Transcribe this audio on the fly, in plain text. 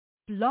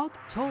Blog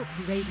Talk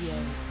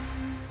Radio.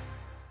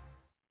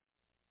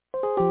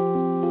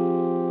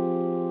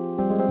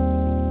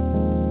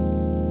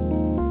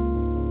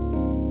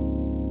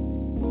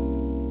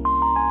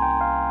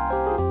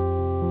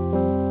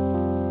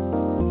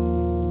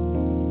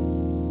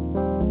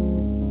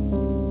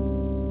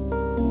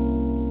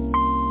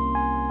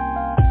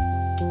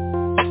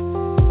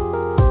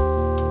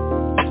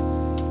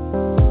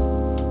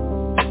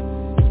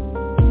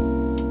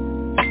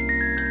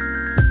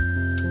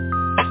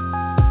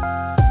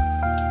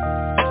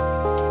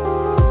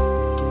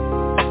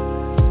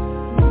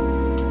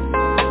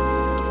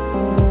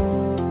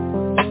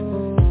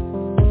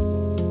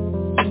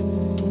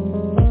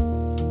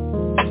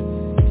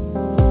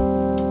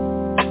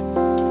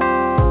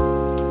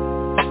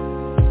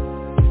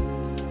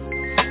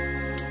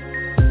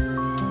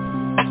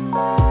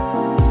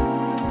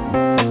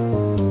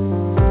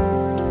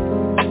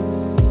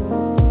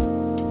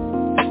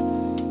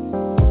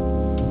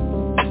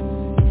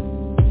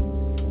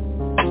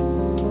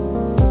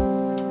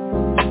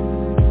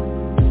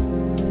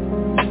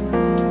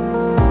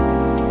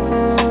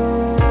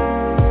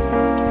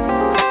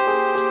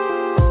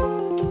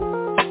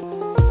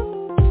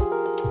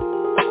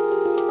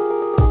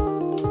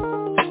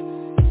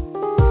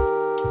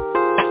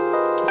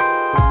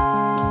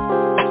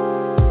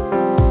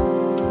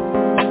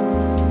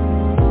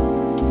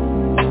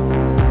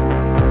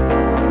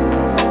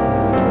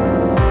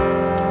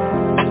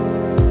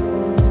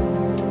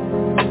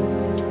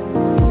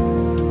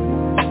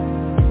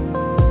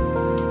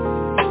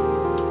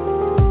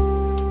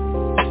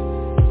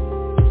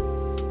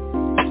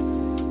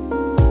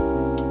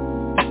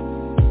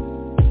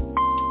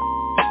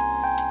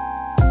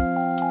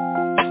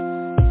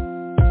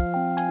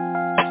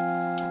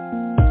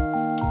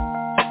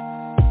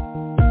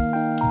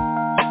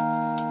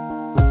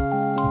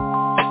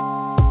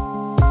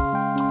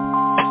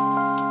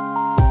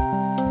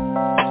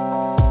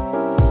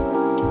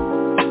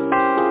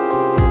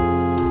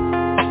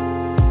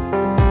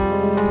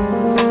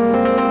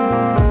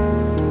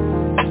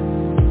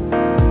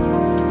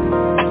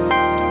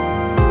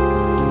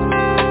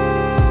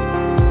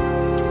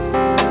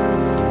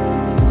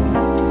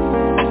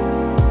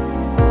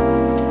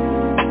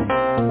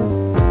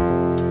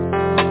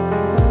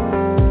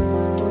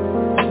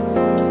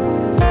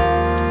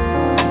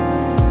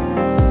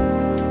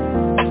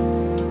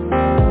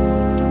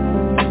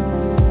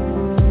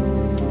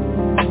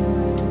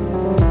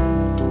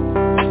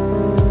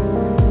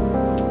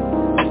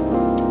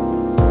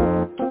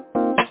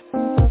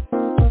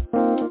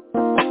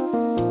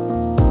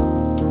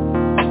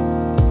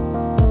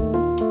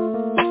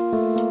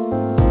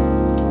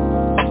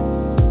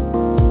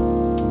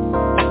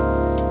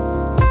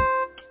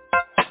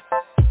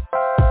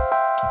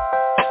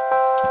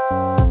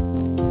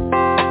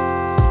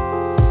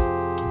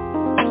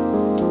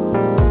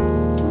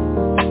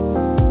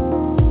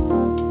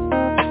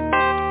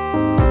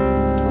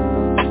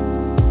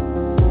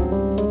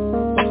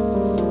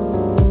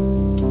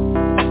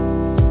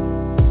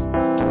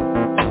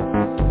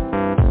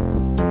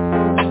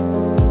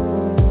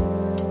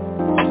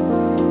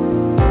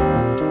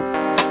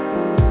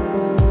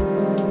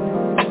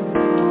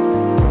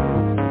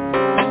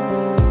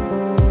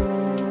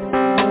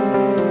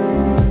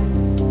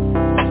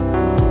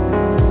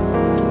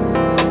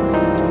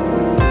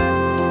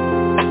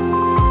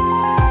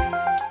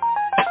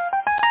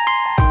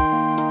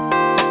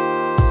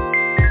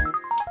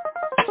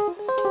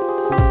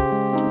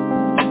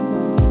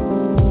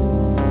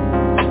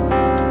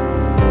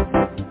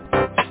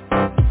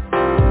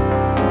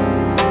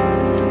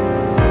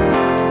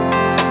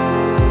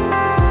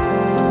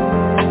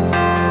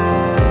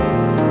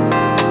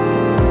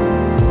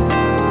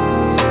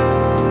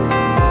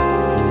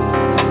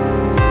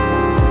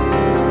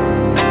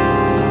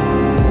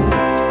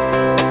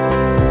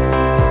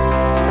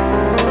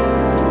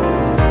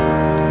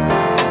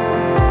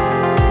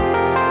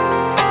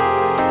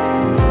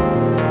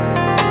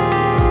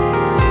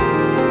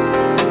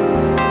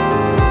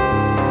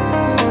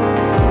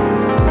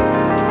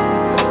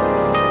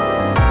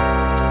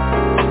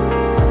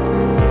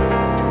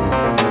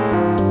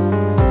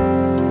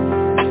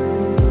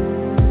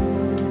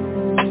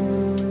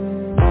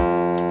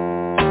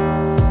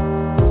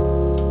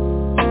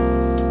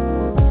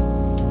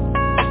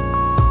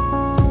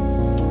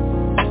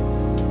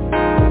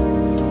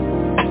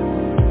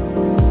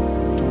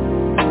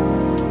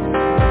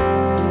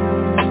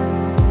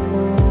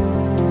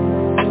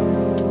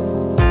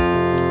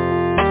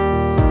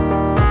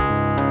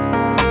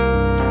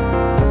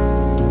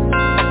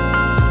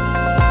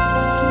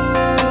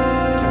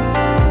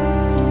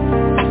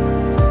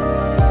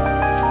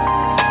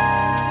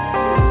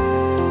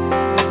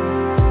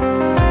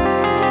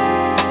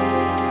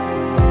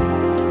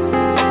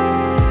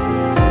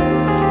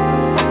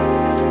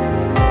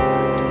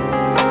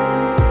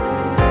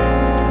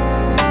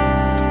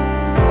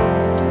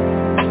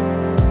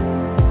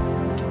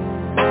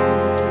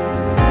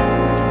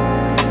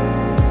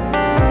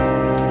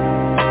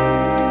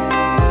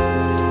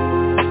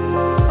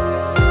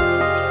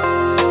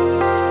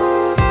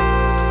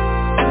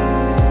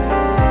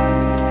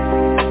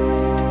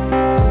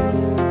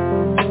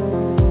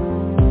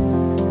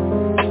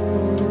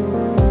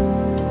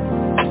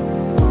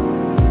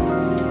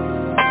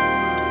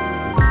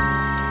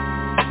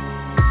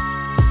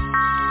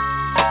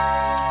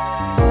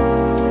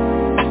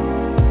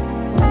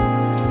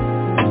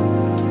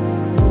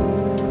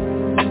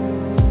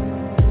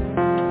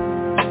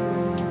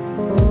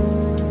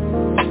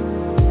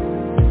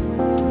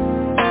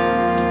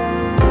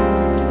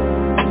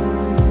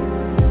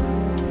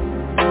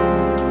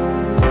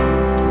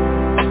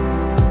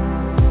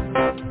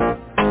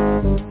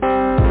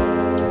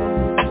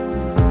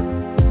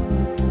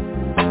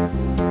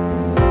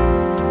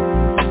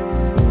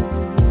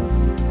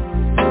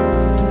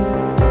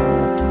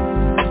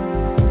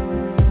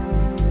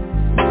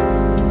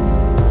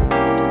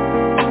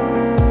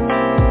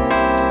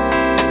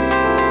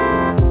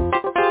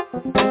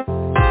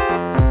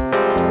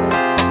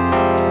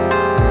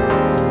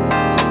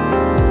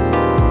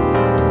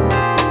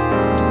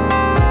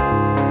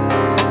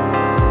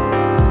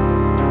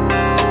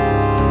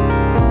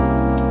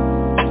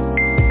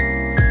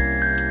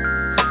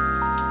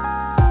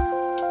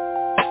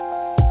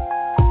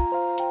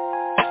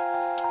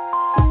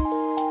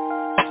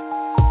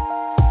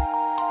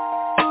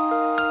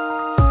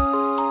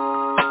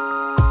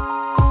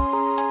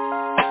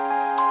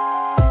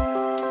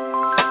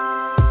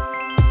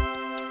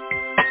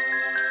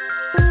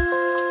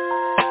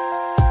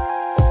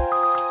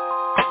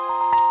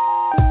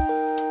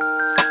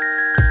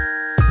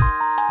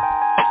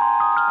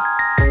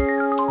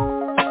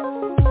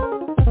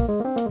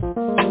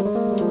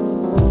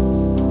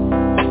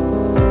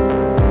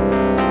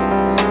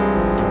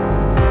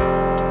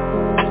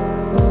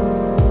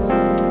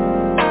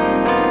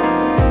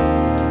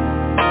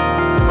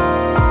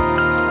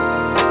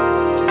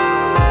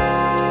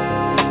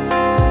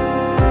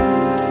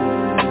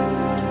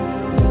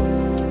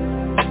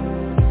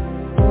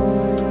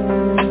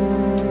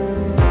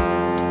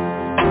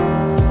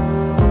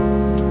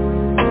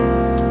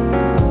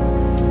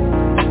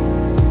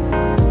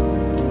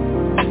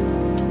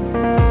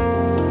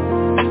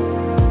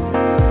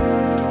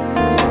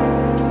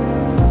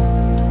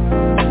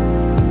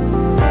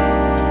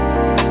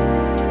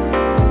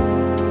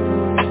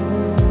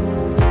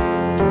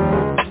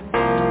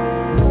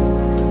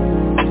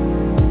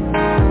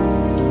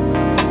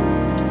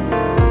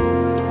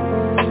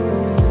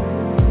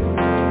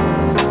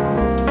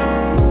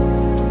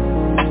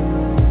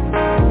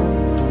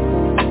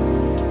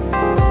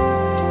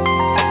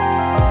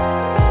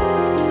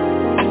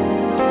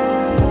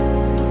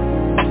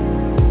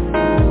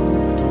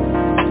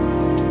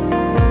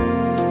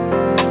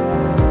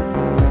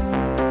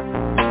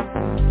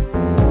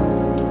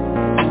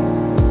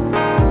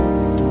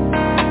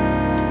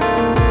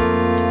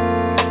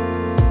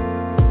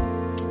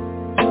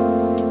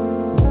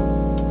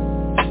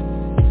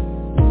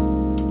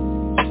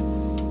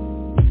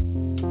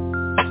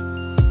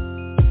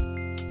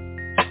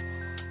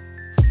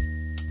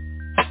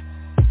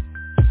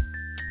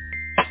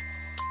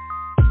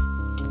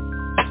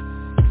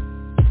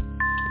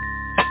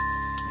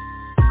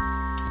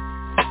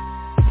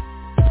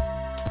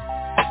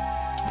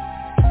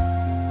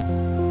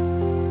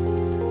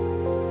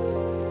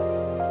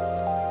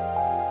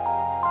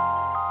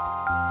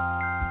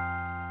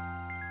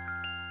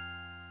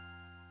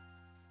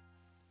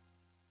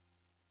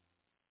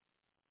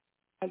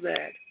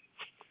 That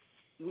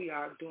we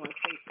are doing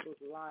Facebook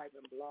Live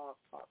and Blog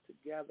Talk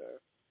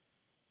together,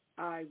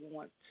 I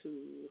want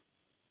to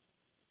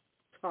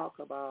talk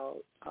about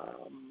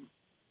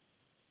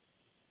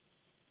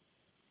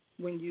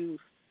when you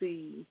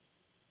see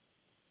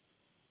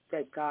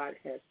that God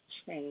has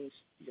changed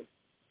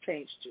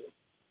you.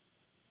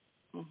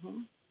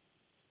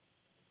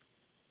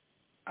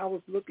 I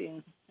was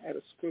looking at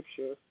a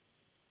scripture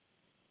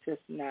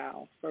just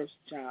now, 1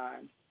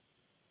 John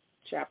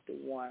chapter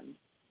 1,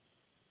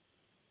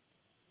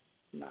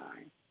 9.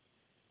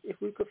 If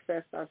we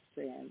confess our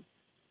sins,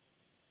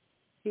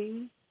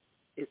 he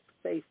is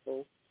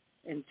faithful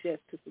and just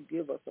to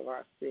forgive us of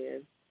our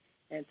sins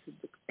and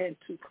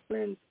to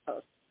cleanse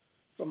us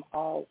from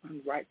all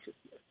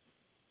unrighteousness.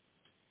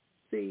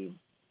 See,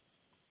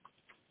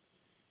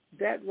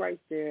 that right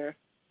there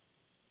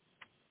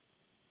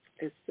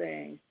is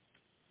saying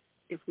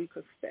if we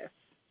confess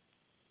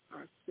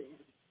our sins,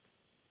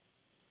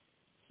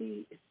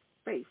 he is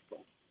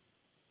faithful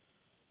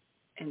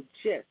and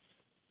just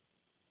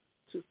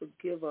to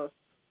forgive us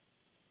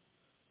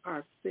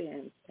our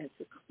sins and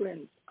to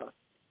cleanse us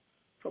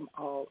from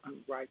all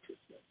unrighteousness.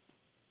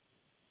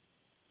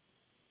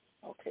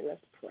 Okay,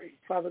 let's pray.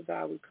 Father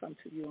God, we come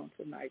to you on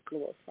tonight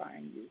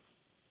glorifying you,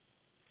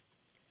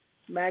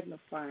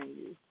 magnifying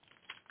you,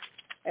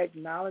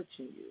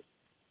 acknowledging you,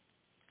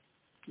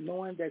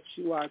 knowing that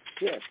you are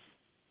just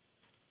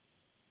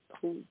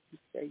who you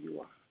say you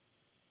are,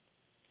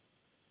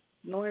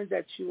 knowing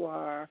that you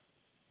are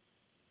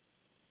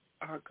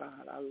our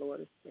God, our Lord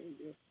and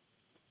Savior.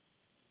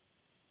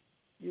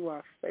 You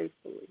are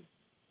faithfully,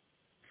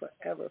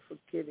 forever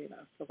forgiving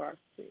us of our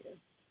sins.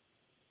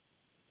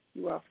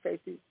 You are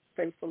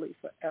faithfully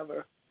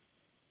forever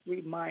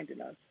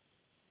reminding us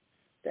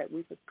that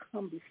we could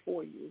come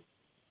before you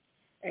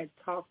and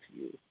talk to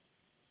you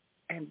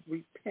and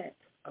repent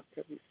of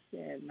every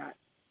sin, not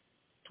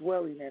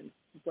dwelling in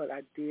what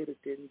I did or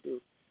didn't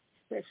do,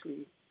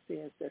 especially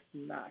sins that's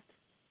not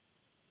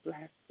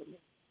blasphemy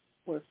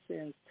or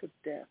sins to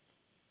death.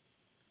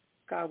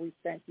 God, we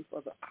thank you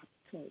for the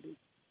opportunity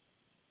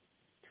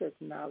to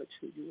acknowledge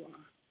who you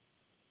are,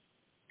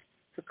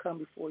 to come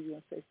before you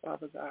and say,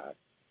 Father God,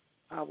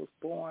 I was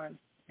born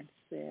in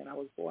sin. I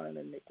was born in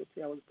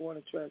iniquity. I was born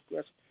in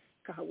transgression.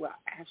 God, will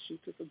I ask you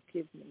to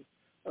forgive me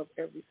of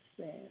every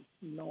sin,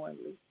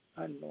 knowingly,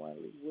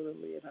 unknowingly,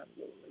 willingly, and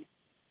unwillingly.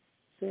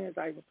 Sins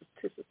I even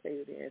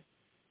participated in,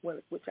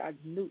 which I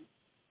knew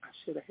I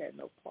should have had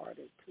no part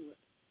into it.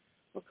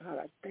 Oh, God,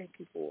 I thank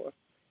you for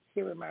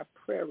hearing my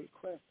prayer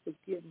request.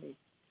 Forgive me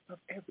of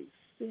every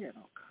sin,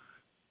 oh, God.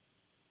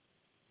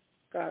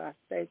 God, I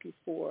thank you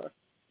for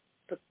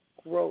the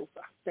growth.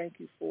 I thank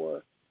you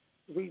for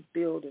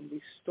rebuilding,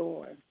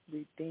 restoring,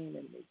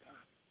 redeeming me,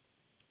 God.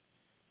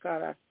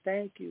 God, I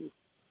thank you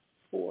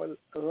for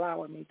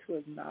allowing me to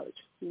acknowledge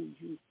who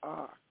you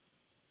are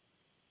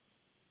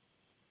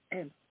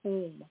and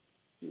whom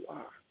you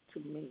are to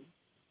me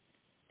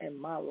and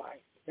my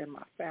life and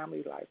my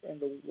family life and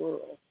the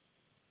world,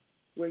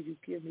 where you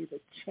give me the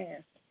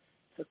chance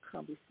to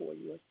come before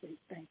you and say,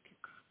 thank you,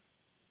 God.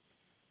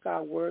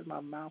 God, word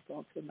my mouth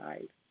on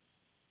tonight.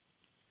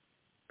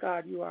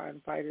 God, you are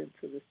invited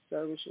into this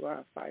service. You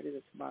are invited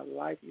into my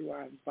life. You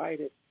are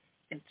invited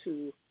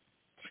into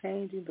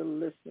changing the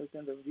listeners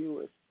and the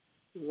viewers'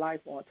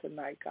 life on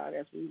tonight, God,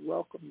 as we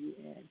welcome you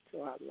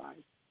into our life.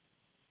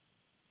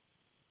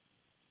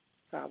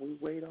 God, we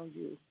wait on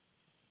you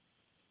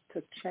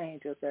to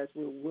change us as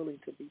we're willing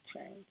to be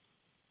changed.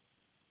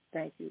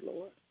 Thank you,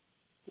 Lord,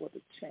 for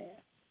the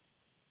chance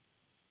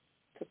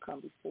to come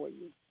before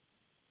you.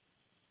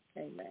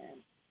 Amen.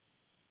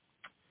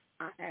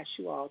 I ask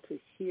you all to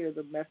hear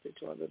the message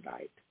on the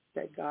night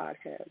that God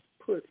has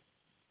put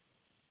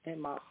in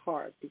my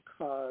heart,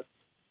 because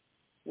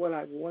what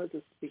I wanted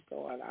to speak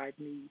on, I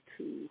need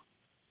to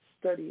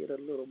study it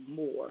a little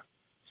more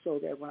so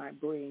that when I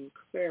bring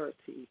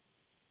clarity,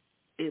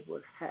 it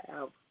would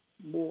have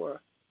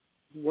more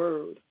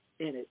word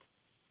in it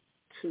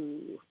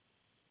to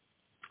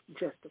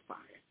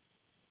justify it.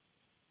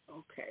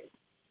 Okay.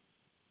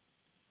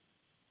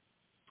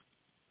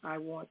 I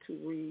want to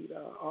read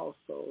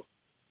also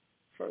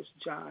 1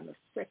 John,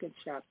 the 2nd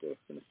chapter,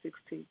 from the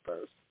 16th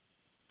verse.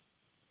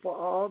 For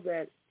all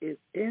that is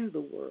in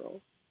the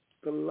world,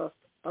 the lust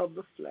of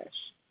the flesh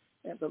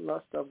and the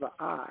lust of the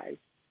eyes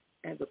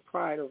and the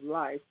pride of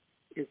life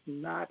is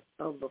not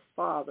of the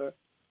Father,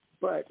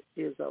 but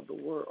is of the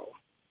world.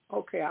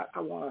 Okay, I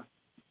want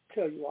to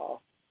tell you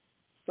all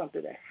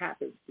something that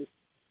happens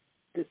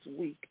this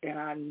week, and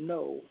I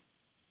know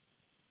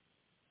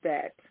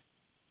that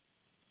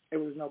it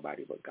was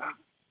nobody but God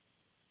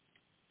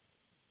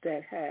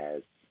that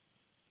has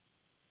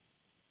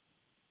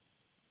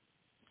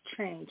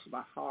changed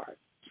my heart,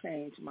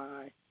 changed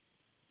my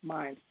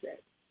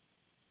mindset,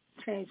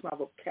 changed my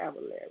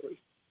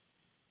vocabulary,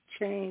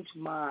 changed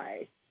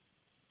my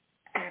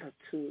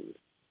attitude,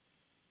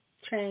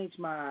 changed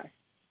my,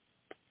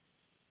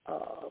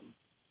 I'm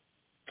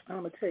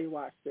going to tell you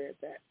why I said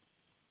that.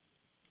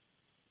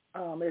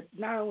 It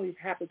not only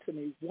happened to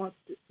me once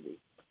this week,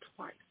 but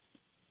twice.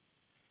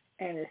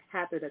 And it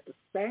happened at the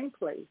same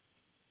place,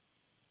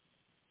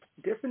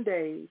 different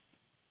days,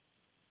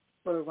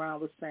 but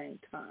around the same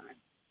time.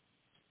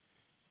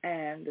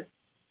 And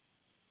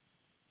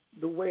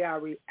the way I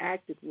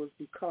reacted was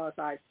because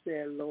I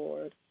said,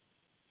 Lord,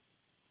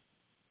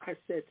 I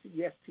said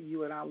yes to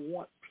you, and I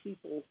want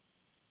people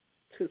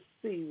to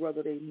see,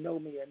 whether they know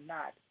me or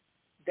not,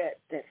 that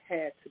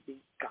had to be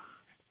God.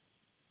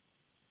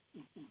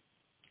 Mm-hmm.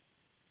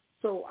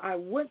 So I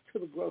went to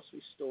the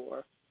grocery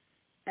store,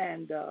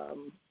 and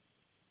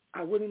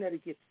I went in there to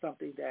get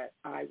something that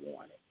I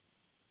wanted.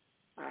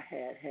 I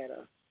had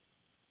a,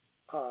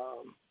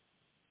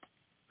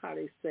 how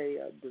they say,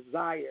 a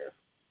desire.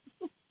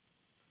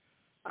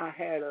 I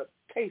had a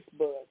taste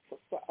bud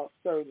for a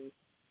certain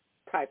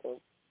type of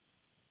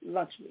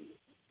lunch meat.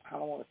 I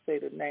don't want to say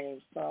the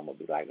name. Some will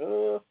be like,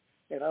 oh,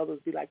 and others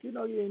be like, you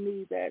didn't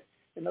need that.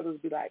 And others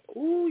be like,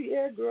 ooh,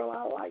 yeah, girl,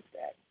 I like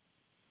that.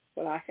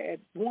 But I had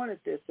wanted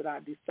this, and I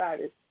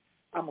decided,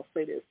 I'm going to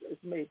say this,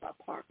 it's made by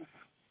Parker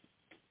House.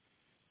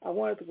 I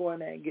wanted to go in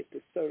there and get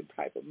this certain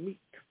type of meat.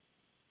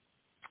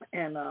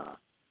 And I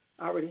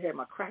already had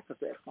my crackers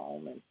at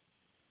home, and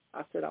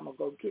I said, I'm going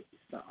to go get me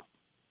some.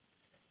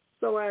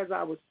 So as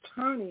I was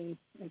turning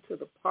into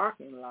the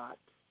parking lot,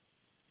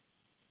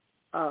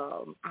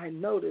 I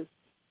noticed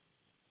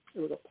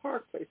it was a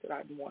park place that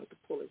I wanted to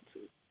pull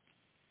into.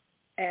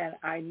 And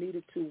I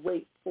needed to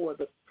wait for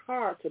the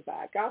car to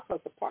back out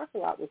because the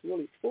parking lot was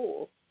really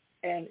full.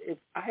 And if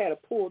I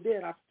had pulled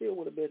in, I still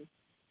would have been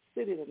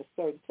sitting in a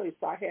certain place.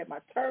 So I had my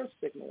turn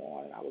signal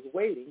on, and I was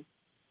waiting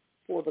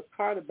for the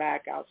car to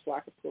back out so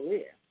I could pull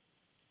in.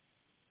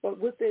 But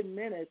within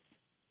minutes,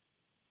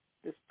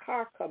 this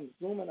car comes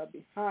zooming up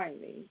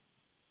behind me.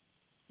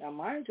 Now,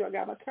 mind you, I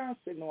got my turn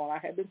signal on. I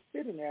had been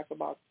sitting there for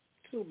about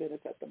 2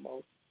 minutes at the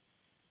most.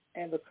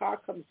 And the car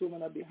comes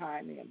zooming up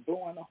behind me and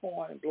blowing the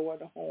horn and blowing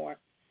the horn.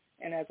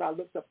 And as I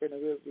looked up in the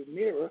rearview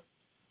mirror,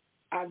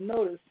 I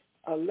noticed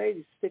a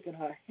lady sticking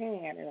her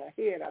hand and her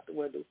head out the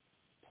window,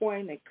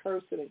 pointing and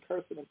cursing and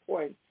cursing and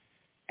pointing.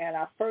 And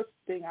the first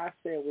thing I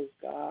said was,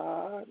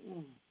 God,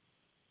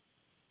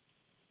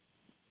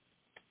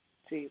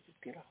 Jesus,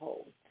 get a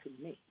hold to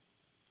me,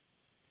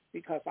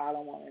 because I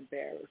don't want to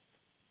embarrass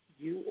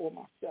you or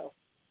myself,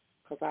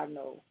 because I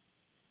know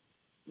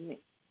me.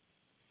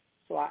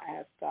 So I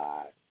asked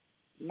God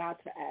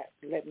not to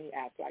let me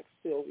act like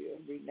Sylvia,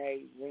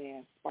 Renee,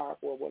 Ren,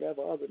 Sparkle, or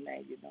whatever other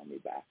name you know me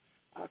by.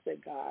 I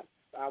said, God,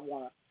 I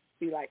want to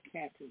be like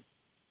Canton.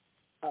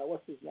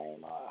 What's his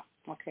name?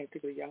 I can't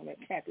think of the young man,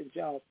 Canton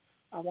Jones.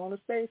 I want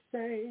to stay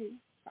safe.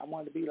 I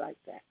want to be like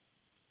that.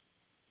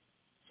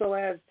 So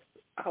as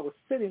I was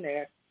sitting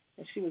there,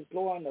 and she was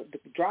blowing, the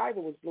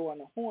driver was blowing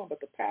the horn, but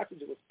the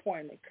passenger was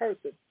pointing and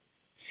cursing,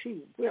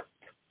 she whipped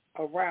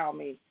around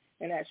me.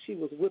 And as she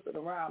was whipping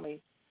around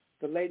me,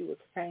 the lady was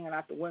hanging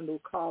out the window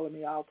calling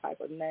me all type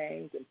of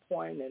names and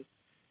pointing, and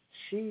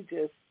she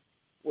just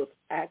was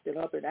acting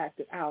up and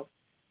acting out.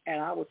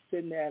 And I was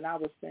sitting there and I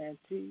was saying,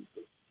 Jesus,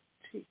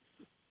 Jesus,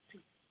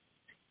 Jesus,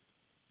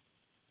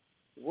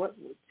 what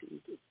would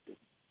Jesus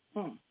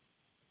do?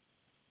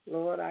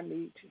 Lord, I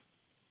need you.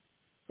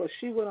 So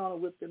she went on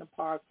and whipped in the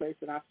park place,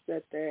 and I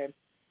sat there and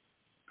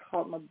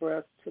caught my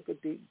breath, took a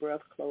deep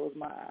breath, closed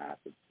my eyes,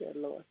 and said,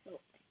 Lord,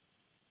 help me.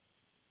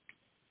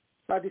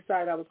 So I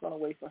decided I was going to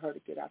wait for her to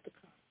get out the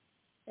car.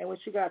 And when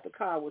she got out the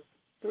car, it was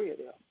 3 of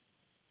them.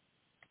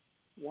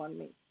 One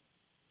me.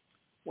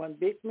 One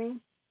big me,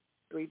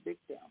 3 big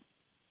them.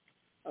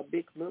 A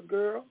big little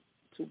girl,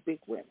 2 big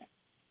women.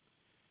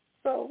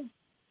 So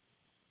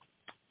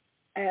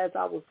as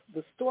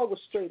the store was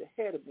straight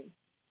ahead of me.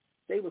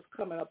 They was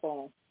coming up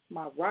on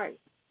my right.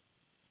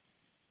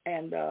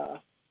 And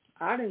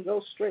I didn't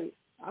go straight.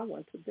 I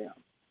went to them.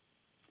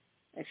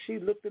 And she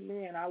looked at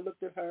me, and I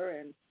looked at her,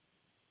 and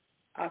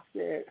I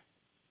said,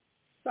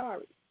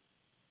 sorry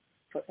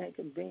for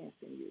inconveniencing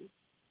you.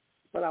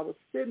 But I was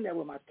sitting there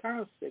with my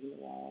turn signal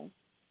on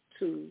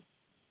to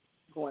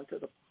go into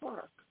the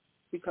park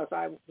because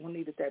I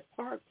needed that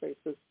park place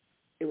because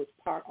it was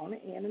parked on the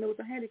end, and it was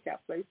a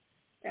handicap place.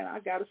 And I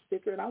got a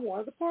sticker, and I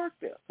wanted to park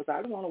there because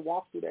I didn't want to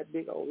walk through that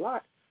big old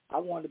lot. I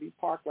wanted to be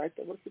parked right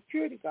there where the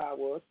security guard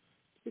was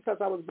because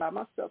I was by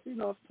myself. You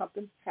know, if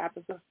something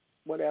happens or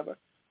whatever,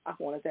 I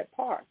wanted that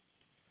park.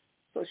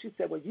 So she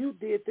said, well, you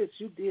did this,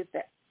 you did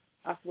that.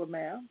 I said, well,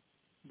 ma'am,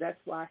 that's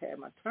why I had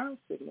my turn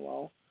signal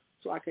on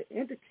so I could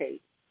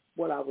indicate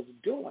what I was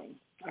doing.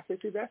 I said,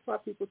 see, that's why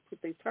people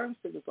put their turn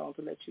signals on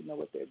to let you know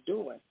what they're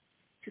doing.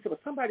 She said, well,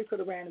 somebody could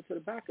have ran into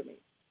the back of me.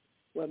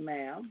 Well,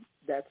 ma'am,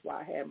 that's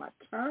why I had my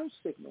turn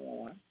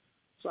signal on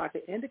so I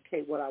could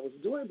indicate what I was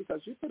doing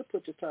because you could have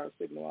put your turn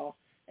signal on.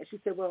 And she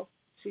said, well,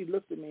 she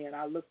looked at me and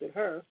I looked at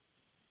her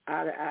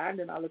eye to eye, and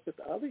then I looked at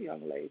the other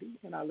young lady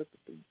and I looked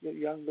at the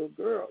young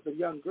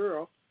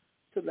girl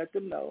to let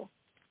them know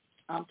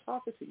I'm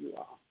talking to you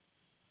all.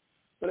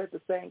 But at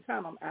the same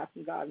time, I'm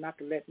asking God not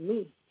to let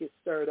me get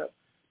stirred up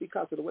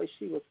because of the way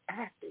she was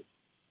acting.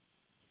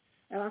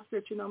 And I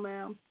said, you know,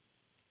 ma'am,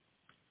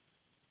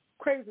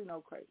 crazy, no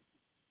crazy.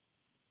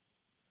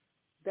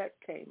 That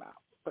came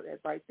out. But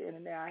right then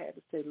and there, I had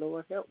to say,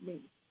 Lord, help me.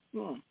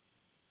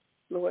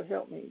 Lord,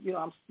 help me.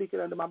 I'm speaking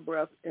under my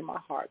breath in my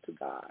heart to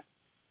God.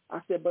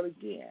 I said, but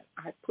again,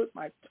 I put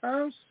my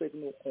turn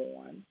signal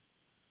on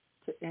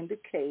to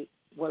indicate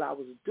what I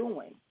was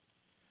doing.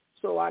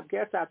 So I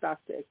guess after I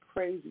said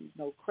crazy,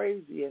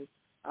 and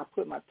I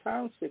put my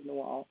turn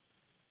signal on,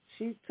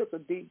 she took a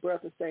deep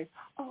breath and said,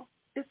 oh,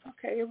 it's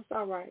okay. It was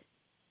all right.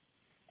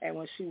 And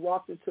when she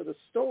walked into the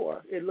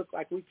store, it looked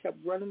like we kept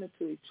running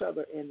into each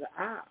other in the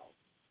aisle.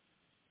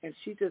 And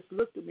she just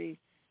looked at me,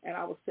 and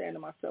I was saying to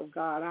myself,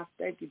 God, I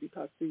thank you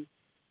because, see,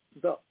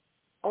 the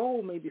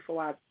old me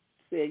before I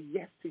said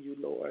yes to you,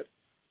 Lord,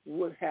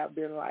 would have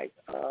been like,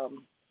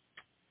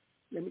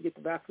 let me get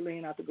the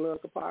Vaseline out the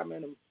glove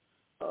compartment, and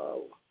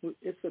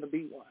it's going to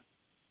be one.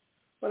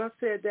 But I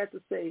said that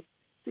to say,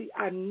 see,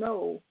 I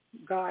know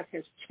God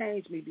has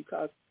changed me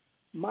because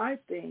my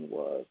thing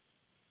was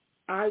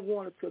I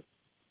wanted to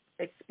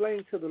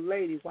explain to the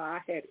lady why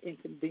I had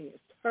inconvenienced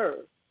her,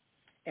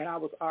 and I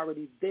was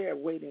already there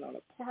waiting on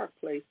a park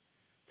place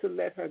to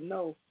let her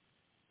know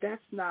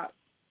that's not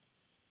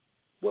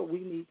what we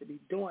need to be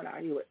doing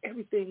out here with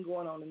everything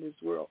going on in this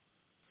world.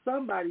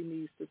 Somebody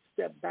needs to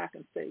step back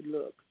and say,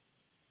 look,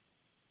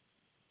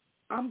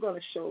 I'm going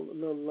to show a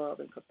little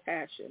love and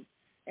compassion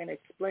and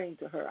explain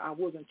to her I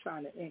wasn't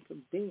trying to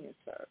inconvenience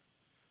her.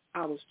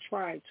 I was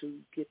trying to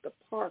get the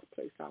park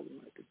place I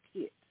wanted to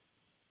get.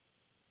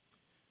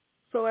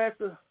 So as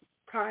the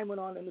time went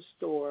on in the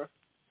store,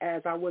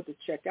 as I went to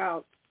check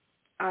out,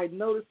 I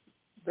noticed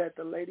that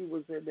the lady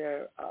was in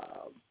there,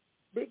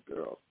 big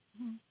girl,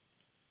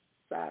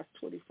 size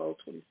 24,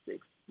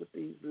 26, with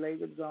these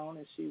leggings on,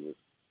 and she was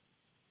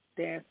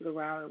dancing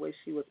around the way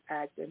she was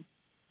acting.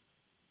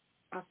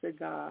 I said,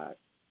 God,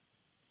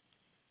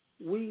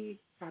 we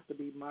have to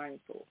be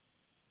mindful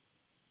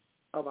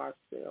of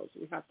ourselves.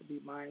 We have to be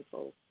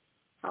mindful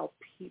how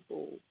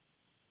people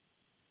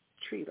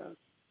treat us.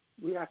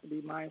 We have to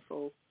be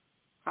mindful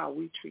how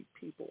we treat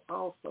people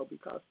also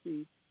because,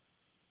 see,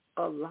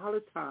 a lot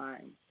of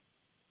times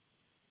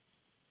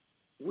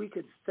we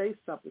can say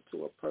something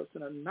to a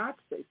person or not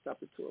say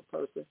something to a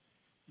person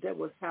that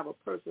would have a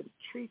person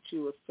treat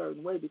you a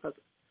certain way because,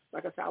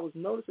 like I said, I was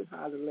noticing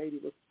how the lady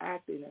was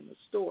acting in the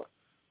store,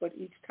 but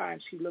each time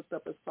she looked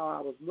up and saw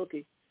I was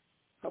looking,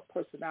 her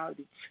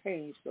personality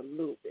changed a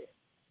little bit.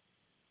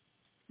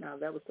 Now,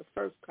 that was the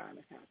first time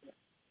it happened.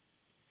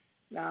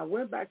 Now, I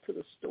went back to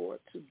the store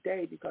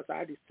today because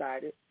I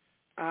decided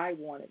I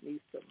wanted me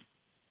some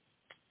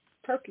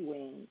turkey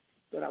wings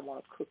that I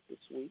want to cook this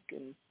week,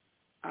 and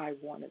I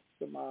wanted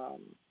some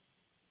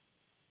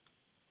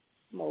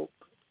smoked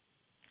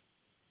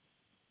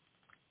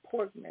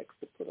pork necks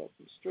to put on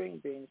some string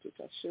beans, which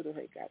I should have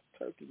got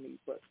turkey meat,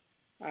 but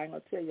I ain't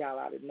going to tell y'all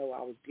I didn't know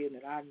I was getting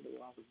it. I knew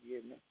I was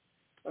getting it,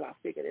 but I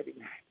figured every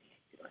now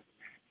and then,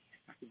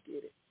 I could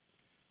get it.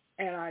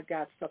 And I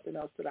got something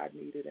else that I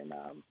needed, and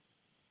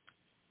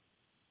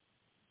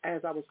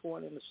as I was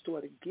going in the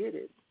store to get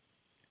it,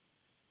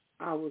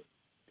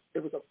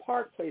 it was a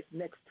park place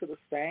next to the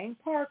same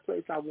park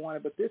place I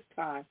wanted, but this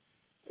time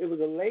it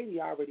was a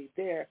lady already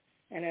there,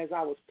 and as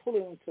I was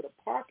pulling into the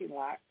parking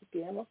lot,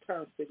 again, my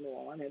turn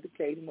signal on,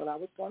 indicating what I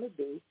was going to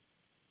do,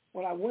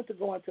 when I went to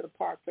go into the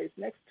park place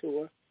next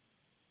to her,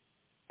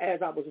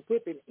 as I was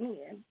whipping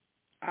in,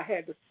 I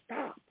had to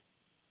stop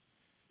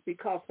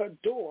because her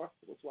door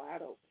was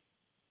wide open.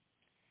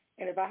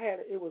 And if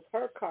it was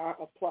her car,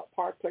 a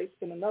park place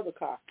in another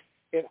car.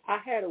 If I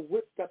had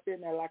whipped up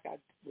in there like I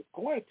was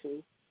going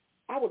to,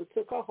 I would have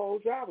took her whole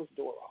driver's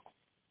door off.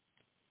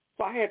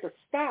 So I had to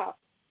stop,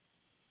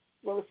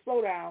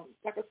 slow down,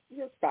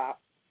 stop,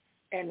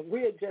 and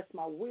readjust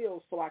my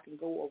wheels so I can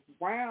go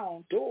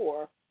around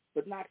door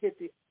but not hit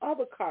the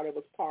other car that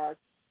was parked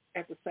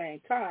at the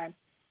same time.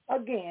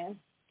 Again,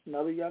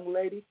 another young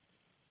lady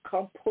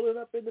come pulling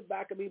up in the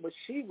back of me, but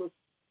she was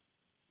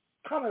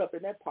coming up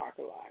in that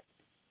parking lot.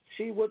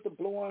 She went to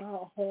blowing her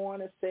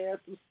horn and saying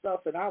some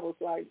stuff, and I was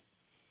like,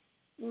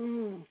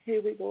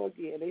 here we go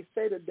again. They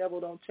say the devil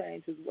don't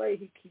change his way.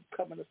 He keep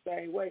coming the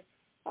same way.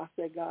 I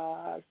said,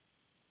 God,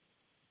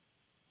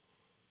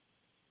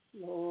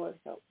 Lord,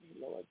 help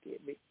me. Lord,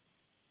 get me.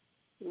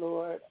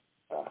 Lord,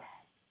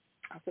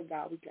 I said,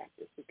 God, we got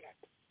this. We got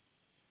this.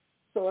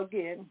 So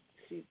again,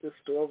 she's the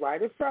store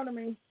right in front of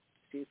me.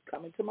 She's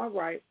coming to my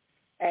right.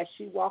 As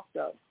she walked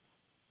up,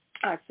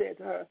 I said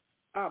to her,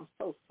 I'm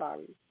so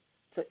sorry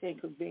to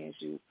inconvenience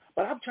you,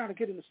 but I'm trying to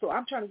get in the store.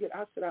 I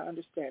said, I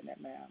understand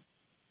that, ma'am.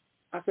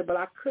 I said, but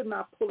I could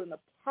not pull in the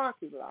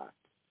parking lot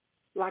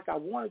like I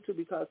wanted to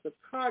because the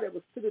car that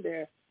was sitting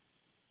there,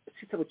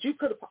 she said, but you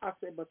could have, I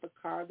said, but the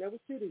car that was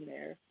sitting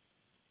there,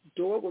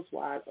 door was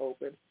wide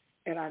open,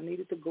 and I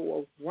needed to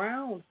go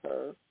around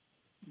her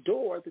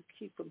door to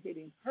keep from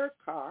hitting her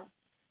car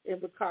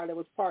in the car that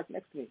was parked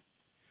next to me.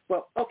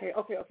 Well, okay.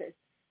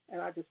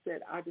 And I just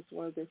said, I just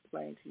wanted to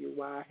explain to you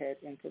why I had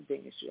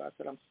inconvenienced you. I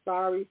said, I'm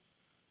sorry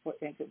for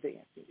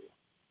inconveniencing you.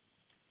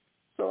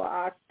 So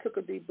I took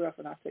a deep breath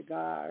and I said,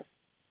 God,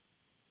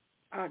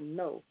 I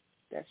know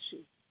that's you.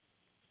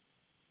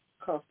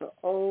 Because the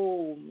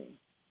old me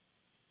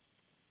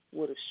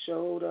would have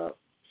showed up,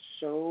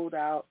 showed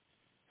out,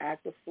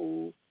 act a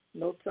fool.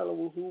 No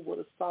telling who would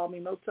have saw me.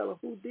 No telling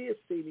who did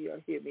see me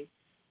or hear me.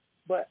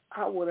 But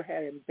I would have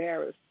had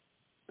embarrassed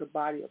the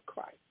body of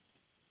Christ.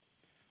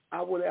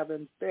 I would have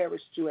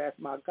embarrassed you as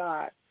my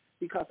God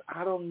because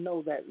I don't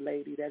know that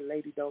lady. That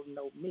lady don't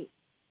know me.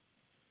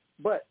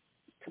 But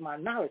to my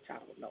knowledge, I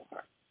don't know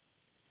her.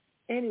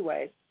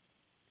 Anyway,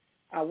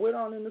 I went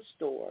on in the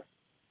store.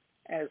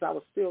 As I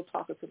was still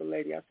talking to the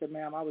lady, I said,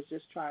 ma'am, I was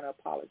just trying to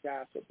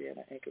apologize for being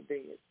an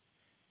inconvenience.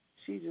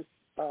 She just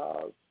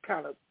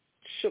kind of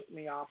shook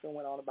me off and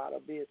went on about her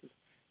business.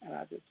 And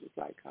I just was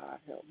like, God,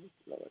 help me,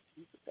 Lord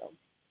Jesus, help me.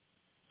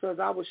 So as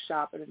I was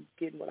shopping and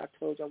getting what I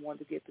told you I wanted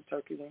to get, the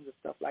turkey wings and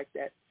stuff like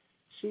that,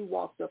 she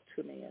walked up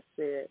to me and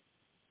said,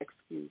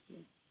 excuse me,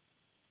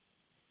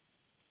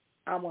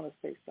 I want to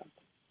say something.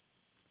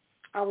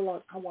 I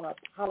want to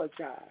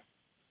apologize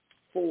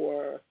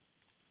for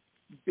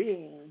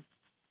being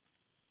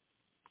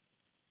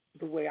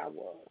the way I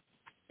was,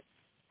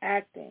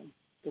 acting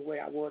the way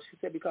I was. She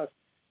said, because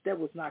that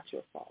was not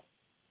your fault.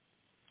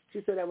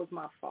 She said that was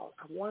my fault.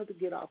 I wanted to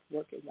get off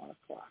work at 1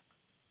 o'clock,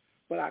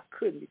 but I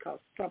couldn't because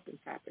something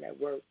happened at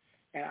work,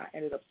 and I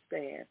ended up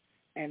staying,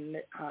 and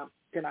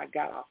then I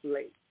got off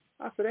late.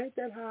 I said, ain't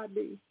that how it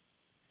be?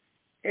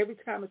 Every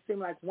time it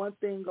seemed like one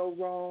thing go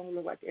wrong,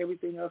 looked like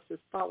everything else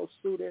just follows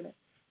suit in it.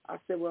 I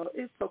said, well,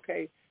 it's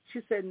okay.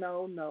 She said,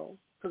 no,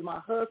 because my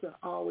husband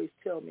always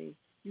tell me,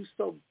 you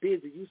so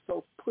busy, you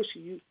so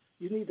pushy,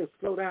 you need to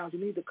slow down, you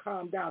need to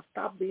calm down,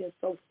 stop being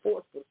so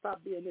forceful,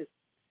 stop being this.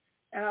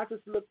 And I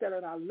just looked at her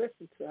and I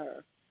listened to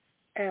her.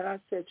 And I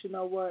said, you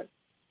know what?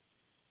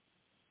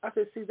 I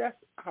said, see, that's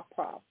our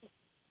problem.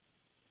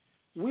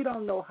 We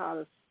don't know how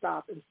to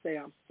stop and say,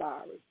 I'm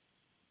sorry.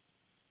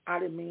 I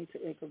didn't mean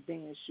to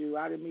inconvenience you.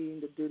 I didn't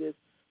mean to do this.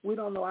 We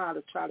don't know how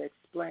to try to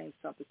explain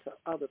something to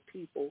other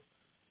people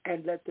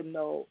and let them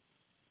know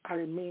I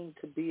didn't mean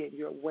to be in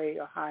your way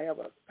or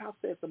however. I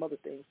said some other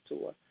things to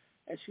her.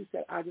 And she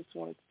said, I just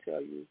wanted to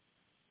tell you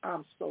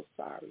I'm so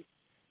sorry.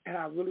 And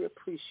I really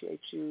appreciate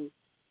you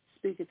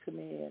speaking to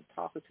me and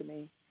talking to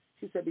me.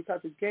 She said,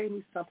 because it gave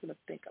me something to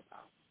think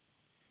about.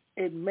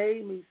 It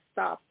made me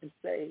stop and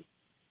say,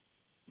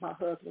 my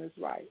husband is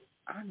right.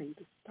 I need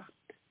to stop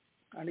this.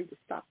 I need to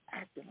stop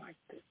acting like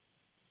this.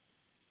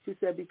 She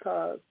said,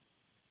 because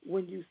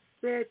when you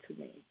said to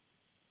me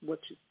what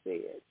you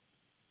said,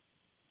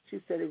 she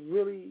said it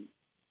really,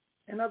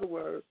 in other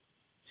words,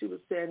 she was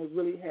saying it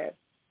really had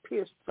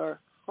pierced her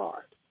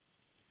heart.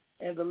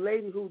 And the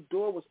lady whose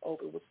door was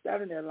open was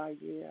standing there like,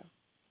 yeah,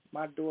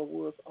 my door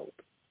was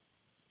open.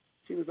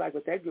 She was like,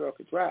 but that girl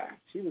could drive.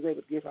 She was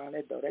able to get around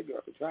that door. That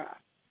girl could drive.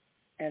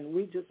 And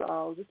we just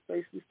all just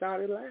basically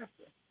started laughing.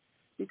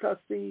 Because,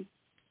 see,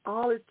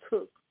 all it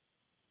took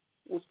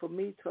was for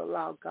me to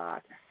allow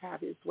God to have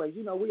his way.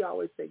 You know, we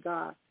always say,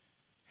 God,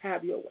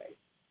 have your way.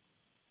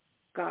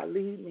 God,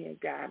 lead me and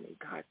guide me.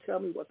 God, tell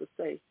me what to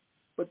say.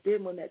 But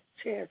then when that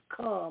chance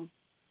comes,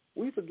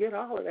 we forget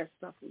all of that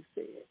stuff we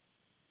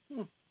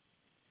said.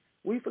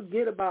 We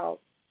forget about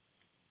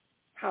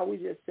how we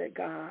just said,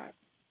 God,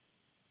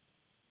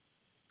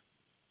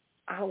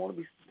 I don't want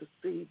to be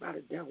deceived by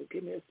the devil.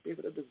 Give me a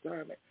spirit of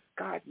discernment.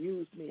 God,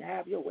 use me.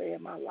 Have your way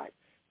in my life.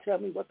 Tell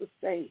me what to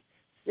say.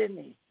 Send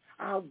me.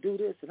 I'll do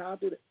this and I'll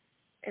do that.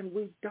 And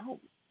we don't.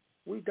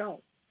 We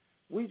don't.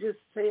 We just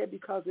say it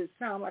because it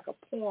sounded like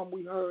a poem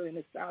we heard and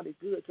it sounded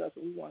good to us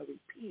and we want to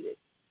repeat it.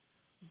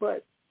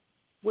 But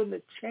when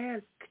the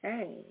chance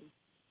came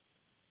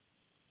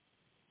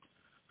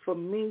for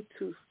me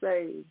to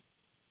say,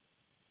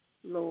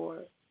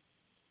 Lord,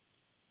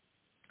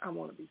 I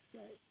want to be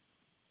saved.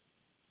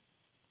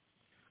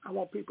 I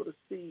want people to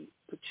see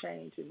the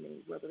change in me,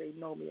 whether they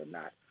know me or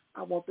not.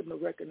 I want them to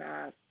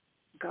recognize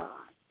God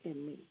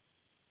in me.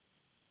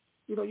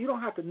 You know, you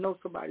don't have to know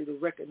somebody to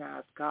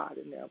recognize God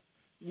in them.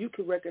 You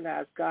can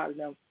recognize God in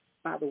them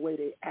by the way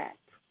they act,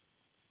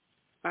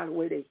 by the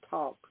way they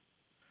talk,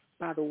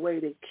 by the way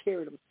they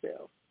carry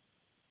themselves,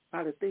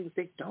 by the things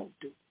they don't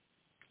do,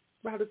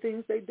 by the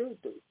things they do.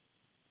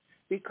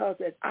 Because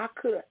if I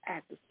could have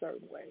acted a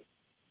certain way,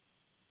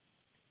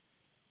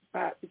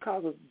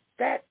 because of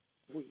that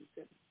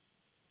reason,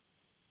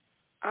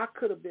 I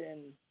could have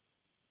been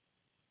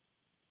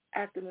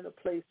acting in a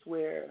place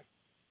where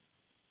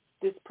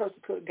this person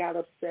could have got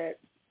upset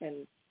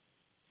and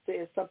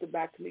said something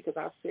back to me because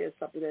I said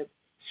something that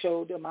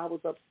showed them I was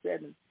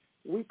upset, and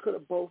we could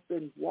have both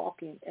been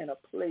walking in a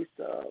place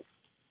of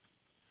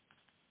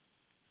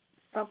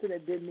something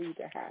that didn't need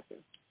to happen,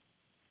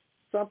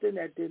 something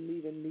that didn't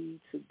even need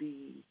to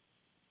be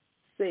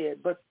said.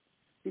 But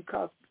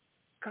because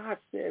God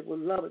said, with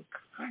love and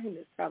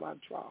kindness have I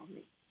drawn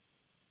thee.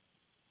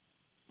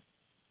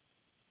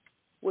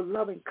 With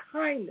love and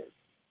kindness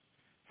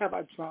have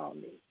I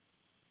drawn thee.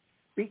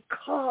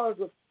 Because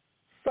of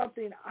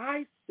something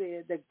I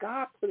said that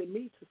God put in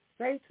me to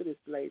say to this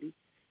lady,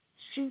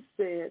 she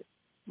said,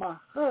 my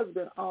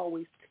husband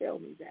always tell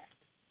me that.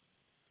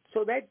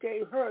 So that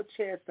gave her a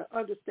chance to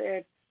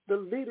understand the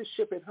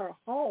leadership in her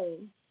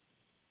home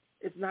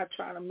is not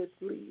trying to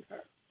mislead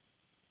her.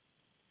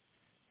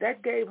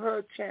 That gave her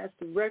a chance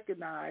to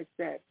recognize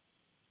that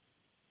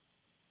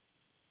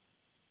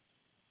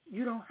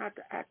you don't have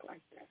to act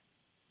like that.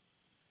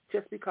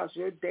 Just because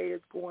your day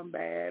is going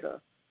bad or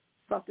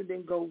something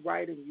didn't go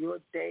right in your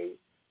day,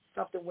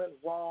 something went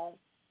wrong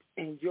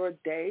in your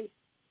day,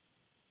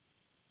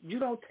 you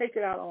don't take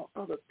it out on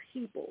other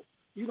people.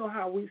 You know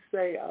how we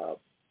say,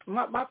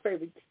 my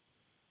favorite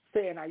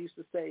saying I used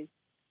to say,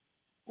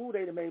 ooh,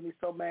 they done made me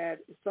so mad.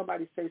 If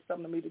somebody say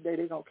something to me today,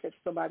 they're going to catch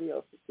somebody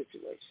else's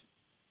situation.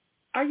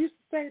 I used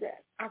to say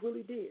that. I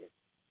really did.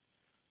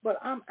 But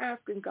I'm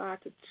asking God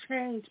to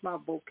change my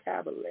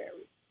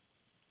vocabulary,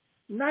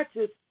 not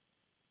just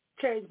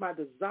change my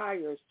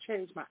desires,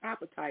 change my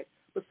appetite.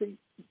 But see,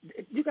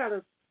 you got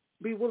to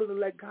be willing to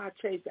let God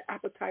change the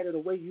appetite of the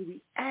way you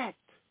react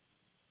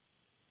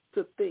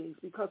to things.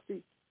 Because,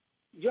 see,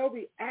 your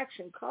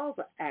reaction calls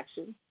an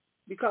action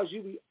because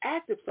you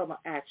reacted from an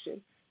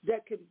action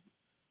that can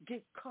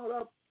get caught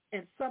up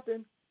in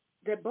something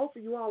that both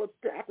of you all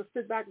have to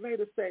sit back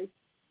later and say,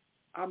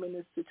 I'm in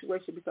this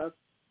situation because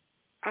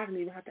I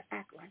didn't even have to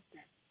act like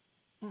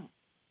that.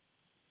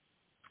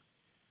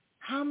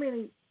 How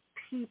many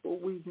people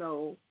we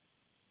know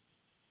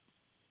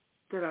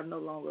that are no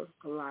longer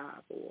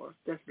alive or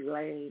that's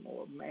lame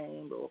or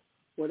maimed or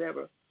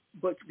whatever,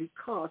 but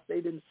because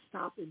they didn't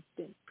stop and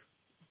think?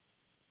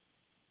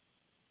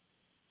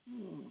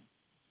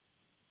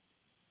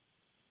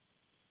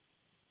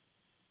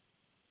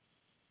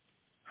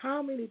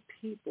 How many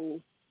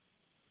people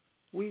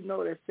we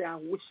know that say, I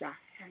wish I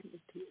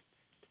hadn't did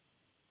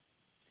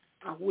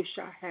that. I wish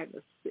I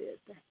hadn't said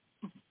that.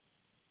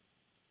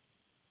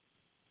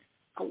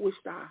 I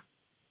wished I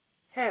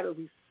had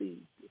received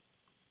it.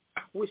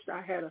 I wished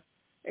I had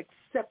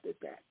accepted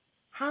that.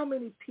 How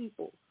many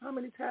people, how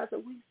many times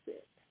have we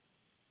said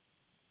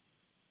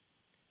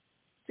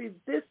that? See,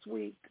 this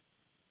week,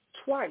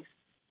 twice,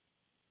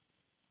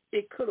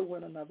 it could have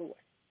went another way.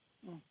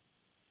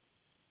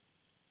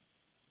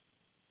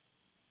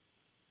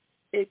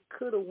 It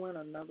could have went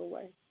another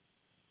way.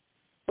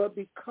 But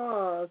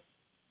because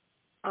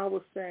I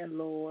was saying,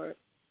 Lord,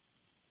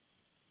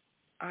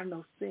 I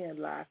know sin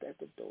lies at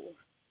the door.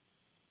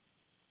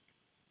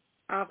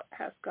 I've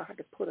asked God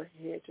to put a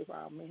hedge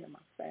around me and my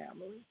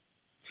family,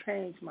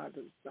 change my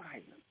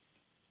desires.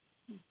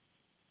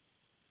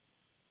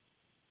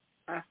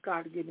 I ask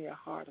God to give me a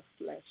heart of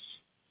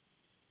flesh.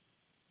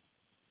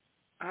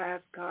 I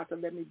ask God to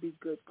let me be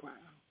good ground.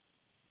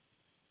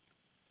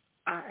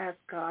 I ask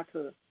God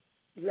to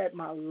let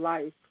my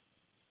life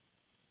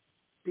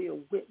be a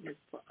witness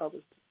for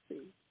others to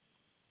see.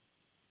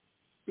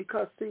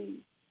 Because, see,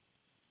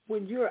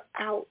 when you're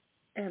out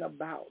and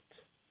about,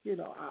 you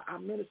know, I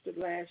ministered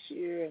last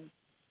year and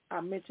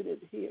I mentioned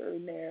it here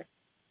and there.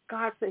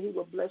 God said he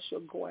will bless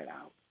your going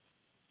out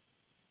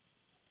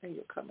and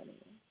your coming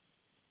in.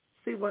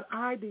 See, when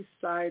I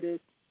decided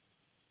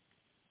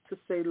to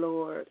say,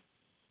 Lord,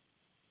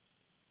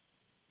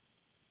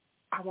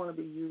 I want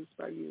to be used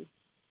by you,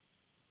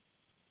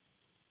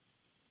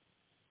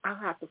 I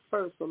have to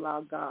first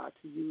allow God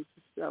to use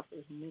himself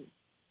as me.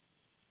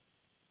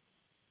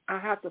 I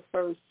have to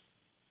first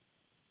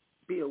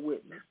be a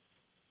witness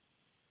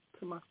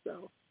to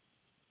myself.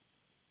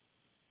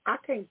 I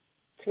can't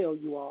tell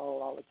you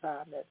all the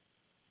time that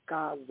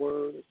God's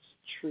word is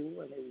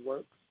true and it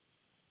works,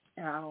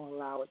 and I don't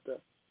allow it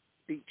to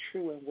be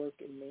true and work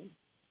in me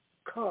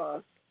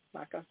because,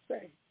 like I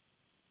say,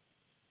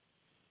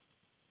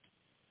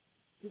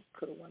 this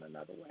could have went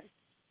another way.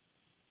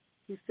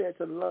 He said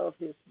to love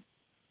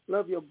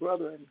your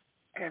brother and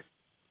as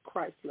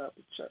Christ loved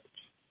the church.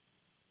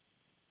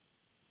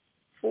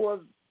 For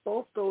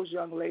both those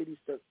young ladies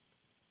to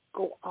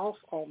go off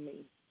on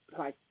me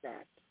like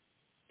that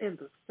in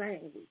the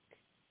same week,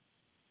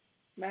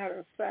 matter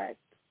of fact,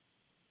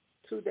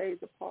 2 days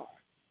apart.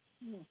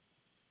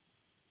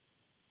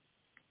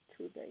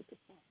 2 days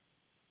apart.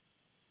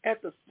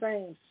 At the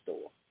same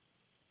store,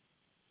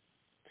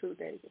 2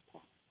 days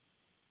apart.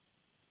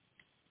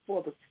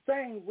 For the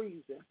same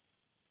reason,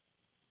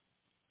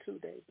 2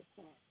 days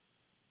apart.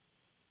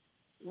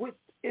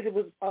 It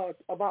was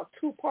about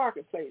two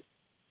parking places,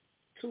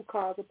 2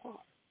 cars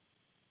apart.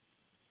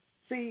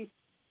 See,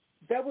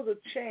 there was a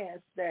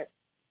chance that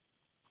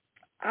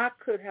I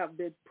could have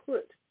been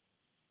put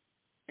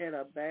in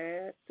a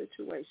bad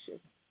situation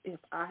if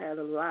I had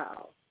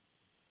allowed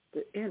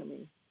the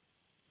enemy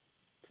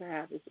to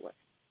have his way.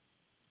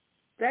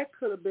 That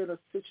could have been a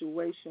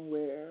situation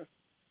where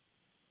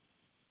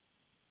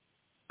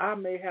I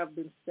may have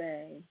been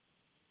saying,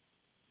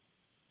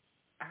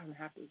 I didn't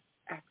have to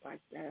act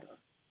like that, or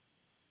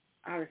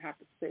I didn't have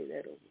to say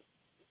that,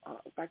 or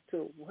back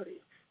to what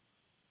if.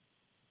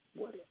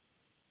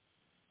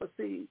 But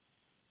see,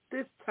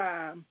 this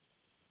time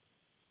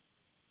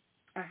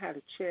I had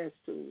a chance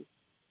to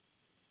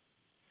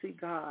see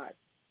God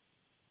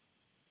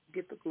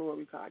get the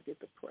glory, God get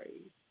the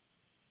praise.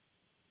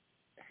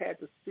 I had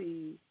to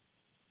see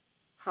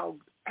how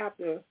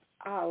after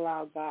I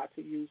allowed God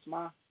to use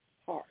my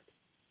heart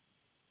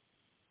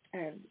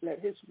and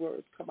let his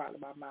words come out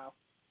of my mouth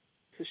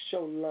to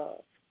show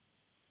love,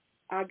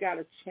 I got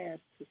a chance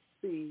to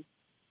see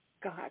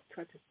God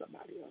touching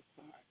somebody else's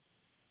heart.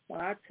 When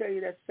I tell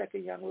you that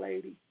second young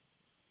lady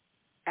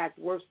act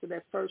worse than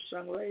that first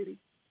young lady,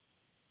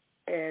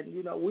 and,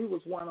 we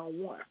was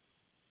one-on-one.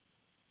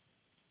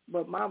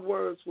 But my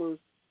words was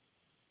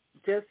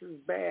just as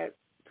bad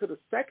to the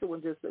second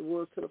one just as it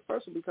was to the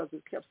first one because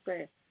it kept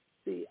saying,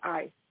 see,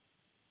 I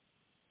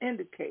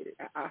indicated,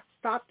 I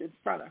stopped in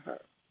front of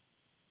her.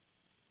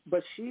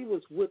 But she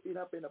was whipping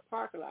up in the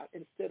parking lot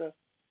instead of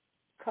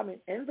coming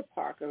in the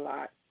parking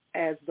lot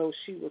as though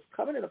she was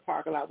coming in the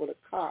parking lot with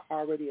a car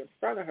already in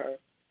front of her.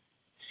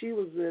 She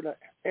was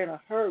in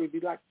a hurry. Be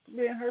like,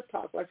 me and her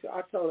talk. Like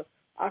I told her,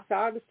 I said,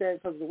 I understand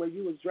because of the way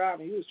you was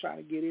driving. You was trying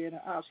to get in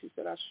and out. She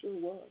said, I sure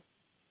was.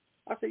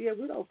 I said, yeah,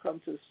 we don't come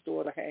to the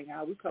store to hang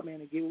out. We come in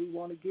and get what we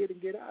want to get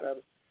and get out of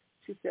it.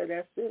 She said,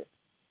 that's it.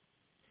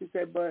 She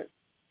said, but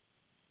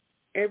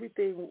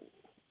everything,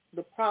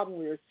 the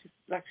problem is,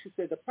 like she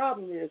said, the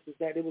problem is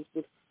that it was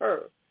with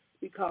her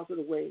because of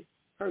the way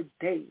her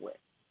day went.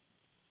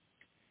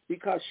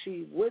 Because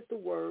she went to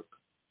work,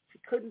 she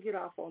couldn't get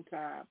off on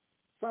time.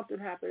 Something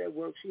happened at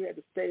work. She had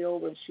to stay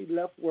over, and she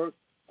left work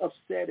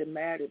upset and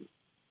mad and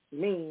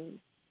mean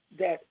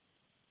that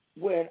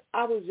when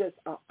I was just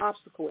an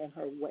obstacle in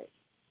her way.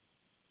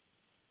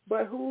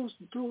 But who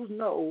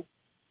knows,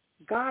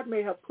 God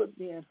may have put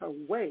me in her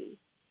way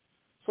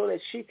so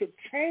that she could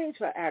change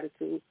her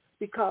attitude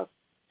because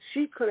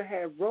she could have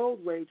had road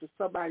rage with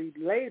somebody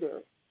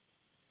later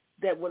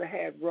that would have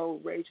had road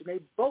rage, and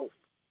they both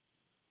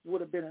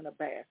would have been in a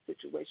bad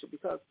situation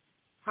because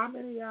how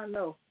many of y'all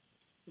know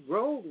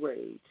road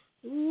rage?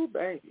 Ooh,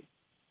 baby.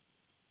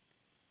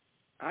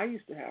 I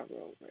used to have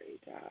road rage.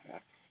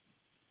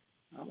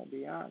 I'm going to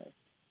be honest.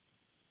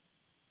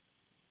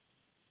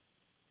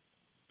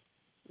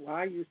 Well,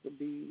 I used to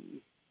be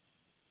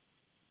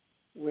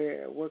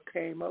where what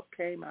came up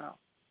came out.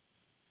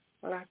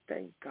 But I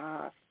thank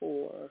God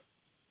for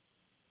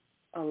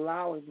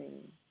allowing me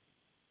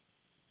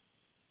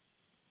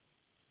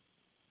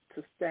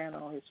to stand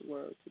on his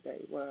word today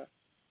where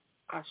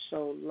I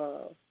show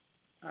love,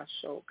 I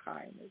show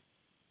kindness.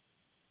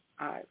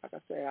 I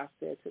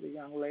said to the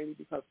young lady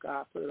because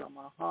God put it on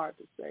my heart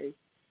to say,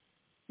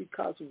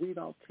 because we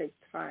don't take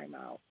time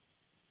out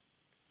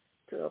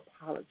to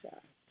apologize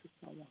to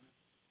someone.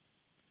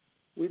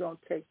 We don't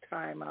take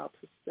time out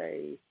to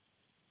say,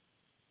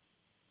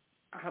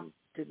 I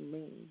didn't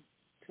mean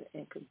to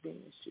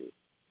inconvenience you.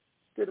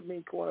 Instead of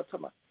me going up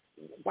talking about,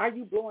 why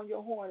you blowing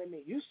your horn at me?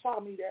 You saw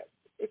me that.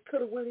 It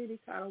could have went any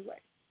kind of way.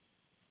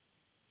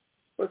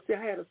 But see,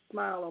 I had a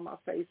smile on my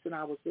face, and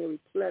I was very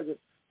pleasant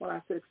when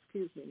I said,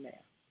 excuse me, ma'am.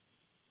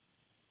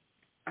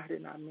 I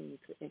did not mean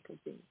to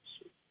inconvenience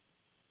you.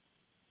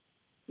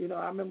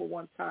 I remember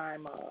one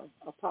time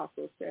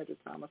Apostle Sandra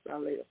Thomas, our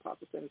lady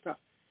Apostle Sandra Thomas,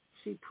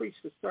 she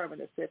preached a sermon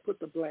that said, put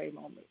the blame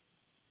on me.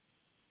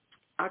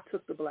 I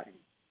took the blame.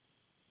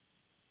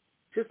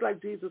 Just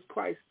like Jesus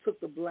Christ took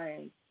the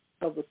blame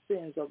of the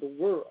sins of the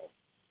world,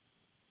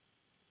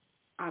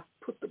 I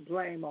put the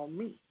blame on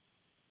me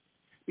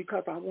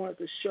because I wanted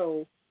to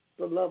show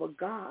the love of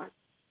God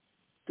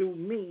through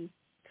me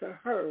to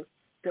her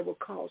that would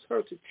cause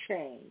her to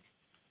change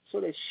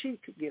so that she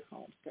could get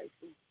home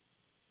safely.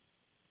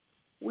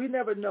 We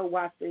never know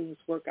why things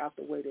work out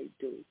the way they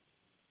do.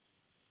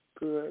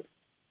 Good,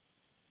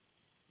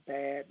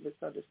 bad,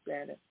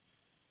 misunderstanding.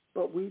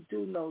 But we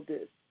do know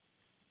this,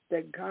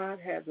 that God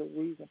has a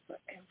reason for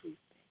everything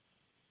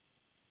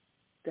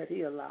that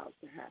he allows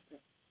to happen.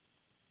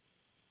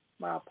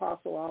 My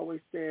apostle always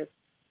says,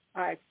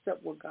 I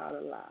accept what God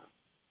allows.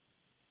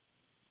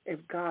 If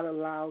God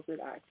allows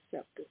it, I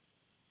accept it.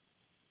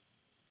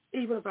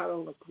 Even if I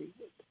don't agree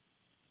with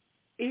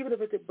it. Even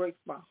if it breaks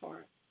my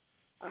heart,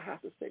 I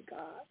have to say,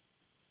 God,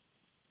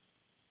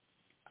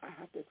 I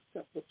have to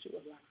accept what you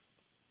allow.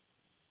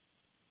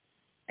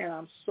 And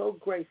I'm so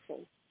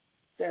grateful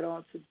that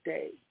on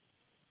today,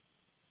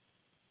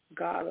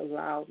 God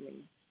allowed me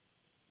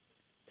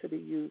to be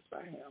used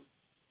by him.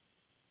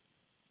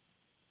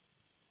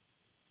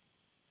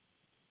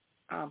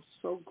 I'm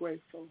so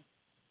grateful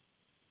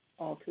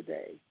on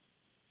today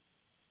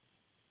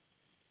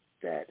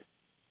that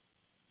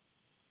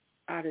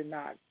I did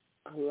not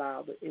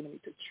allow the enemy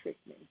to trick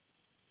me.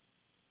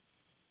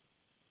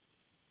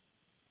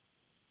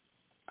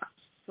 I'm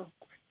so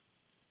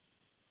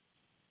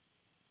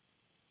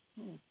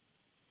grateful.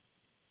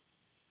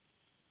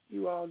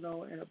 You all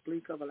know in a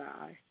blink of an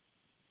eye,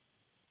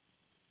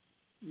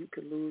 you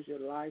can lose your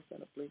life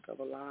in a blink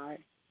of an eye,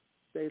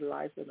 say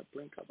life in a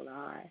blink of an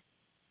eye.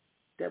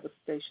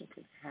 Devastation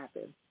can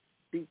happen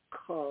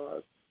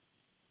because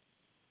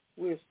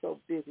we're so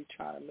busy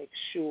trying to make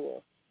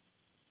sure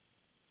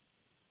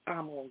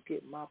I'm going to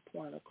get my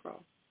point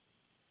across.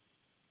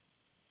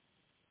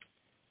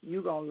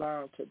 You're going to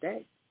learn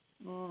today.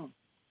 How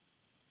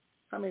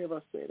many of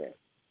us say that?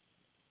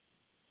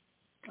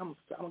 I'm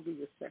going to give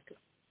you a second.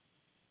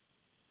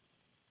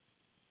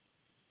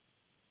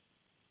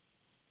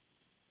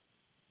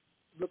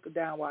 Look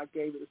down while I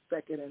gave it a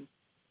second in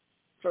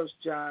 1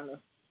 John, the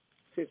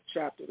 5th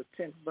chapter, the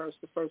 10th verse,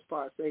 the first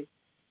part say,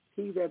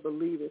 he that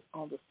believeth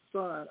on the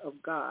Son of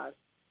God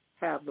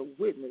have the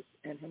witness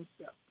in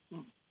himself.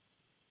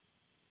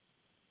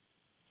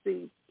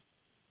 See,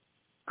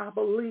 I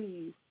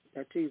believe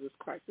that Jesus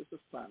Christ is the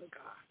Son of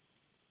God.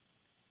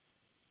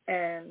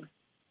 And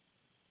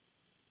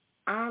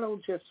I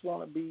don't just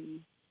want to be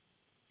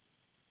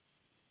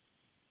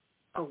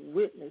a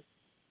witness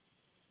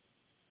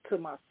to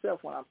myself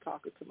when I'm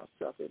talking to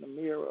myself in the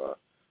mirror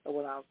or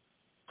when I'm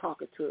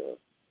talking to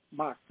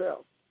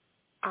myself.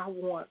 I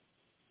want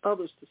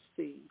others to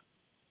see.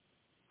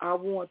 I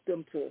want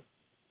them to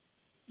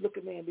look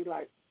at me and be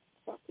like,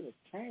 something has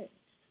changed.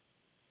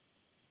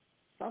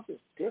 Something's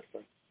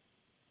different.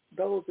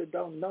 Those that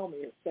don't know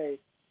me and say,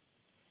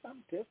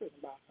 something different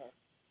about her.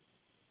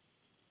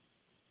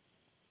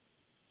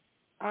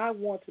 I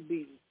want to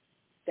be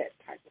that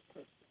type of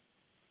person.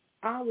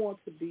 I want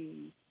to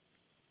be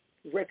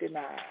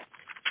recognized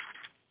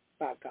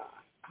by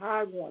God.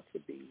 I want to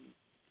be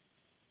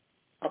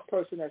a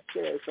person that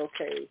says,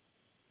 okay,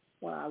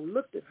 when I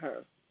looked at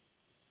her,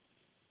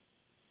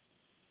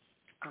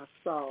 I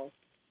saw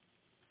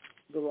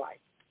the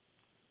light.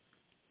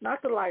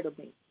 Not the light of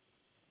me,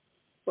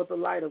 but the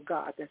light of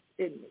God that's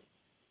in me.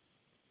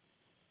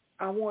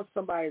 I want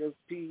somebody to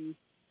be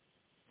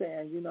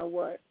saying, you know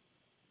what,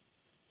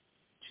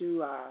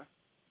 I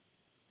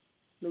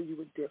knew you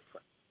were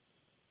different.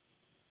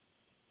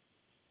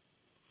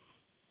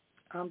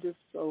 I'm just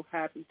so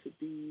happy to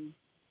be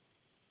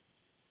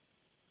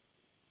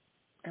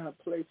in a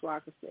place where I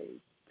can say,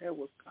 there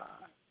was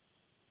God.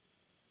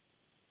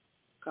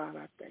 God,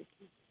 I thank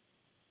you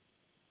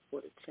for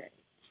the change.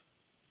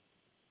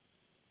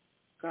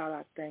 God,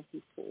 I thank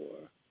you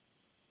for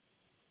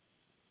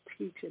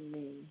teaching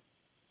me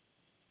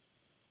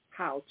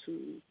how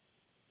to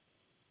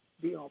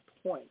be on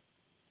point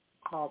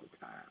all the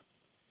time,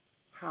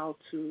 how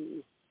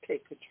to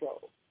take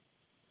control.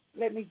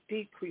 Let me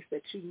decrease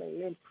that you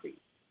may increase.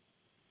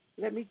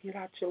 Let me get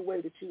out your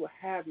way that you will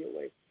have your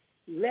way.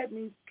 Let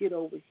me get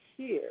over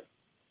here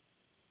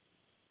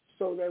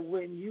so that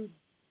when you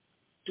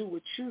do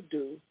what you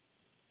do,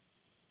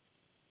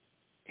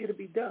 it'll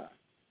be done.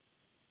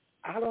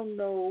 I don't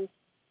know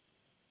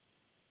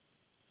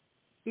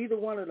either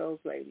one of those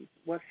ladies,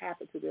 what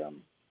happened to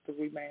them the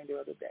remainder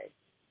of the day.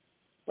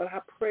 But I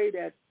pray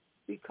that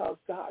because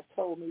God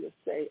told me to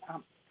say,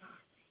 I'm sorry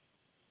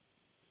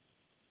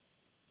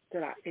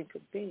that I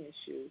inconvenienced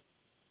you,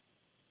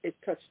 it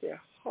touched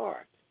their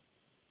heart,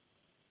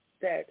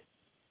 that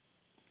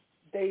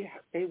they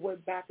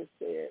went back and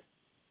said,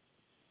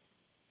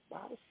 why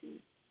would she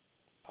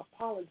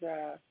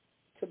apologize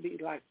to me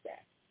like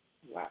that?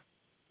 Why?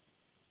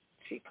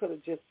 She could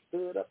have just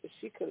stood up and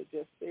she could have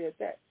just said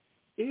that.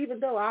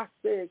 Even though I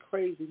said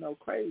crazy, no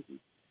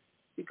crazy.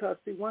 Because,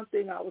 see, one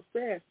thing I was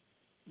saying,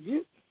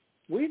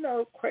 we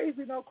know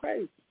crazy, no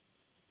crazy.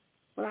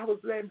 But I was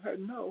letting her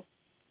know,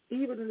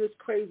 even in this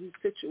crazy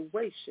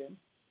situation,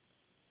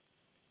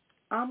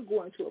 I'm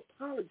going to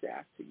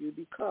apologize to you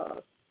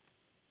because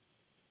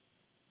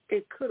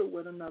it could have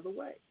went another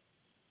way.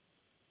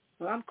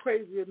 But I'm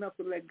crazy enough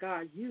to let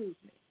God use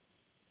me.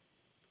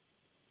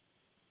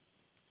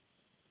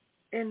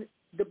 In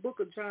the book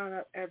of John,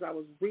 as I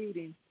was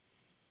reading,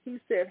 he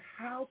said,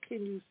 how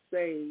can you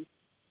say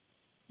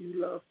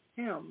you love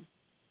him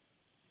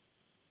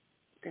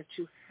that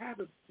you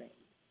haven't seen,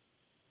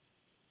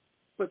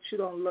 but you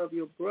don't love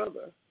your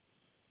brother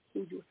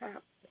who you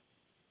have seen?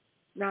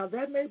 Now,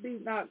 that may be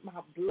not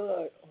my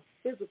blood or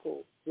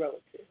physical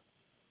relative,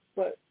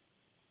 but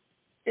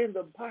in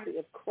the body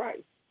of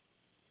Christ,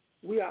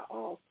 we are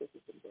all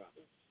sisters and brothers.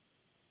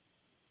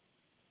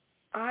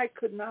 I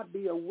could not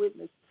be a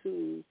witness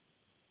to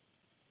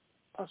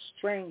a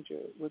stranger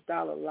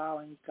without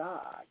allowing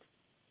God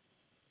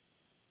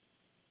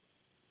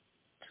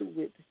to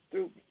witness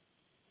through me.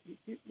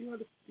 You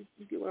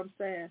get what I'm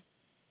saying?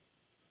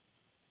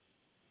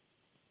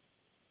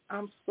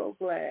 I'm so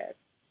glad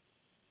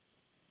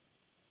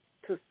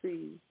to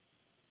see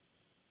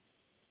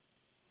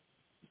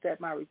that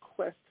my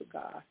request to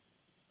God,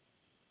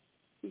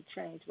 he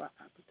changed my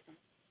appetite.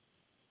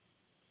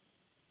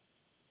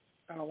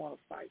 I don't want to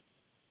fight.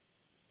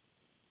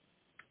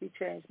 He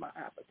changed my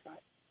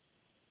appetite.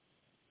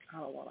 I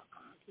don't want to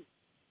argue.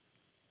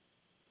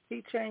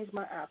 He changed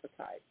my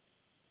appetite.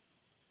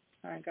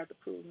 I ain't got to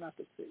prove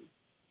nothing to you.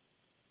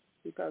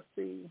 Because,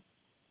 see,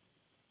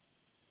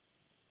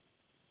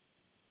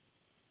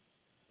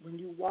 when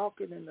you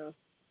walking in the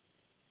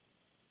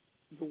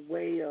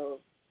way of,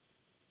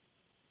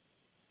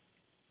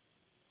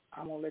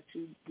 I'm going to let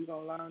you, you're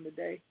going to learn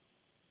today,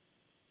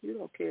 you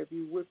don't care if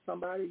you with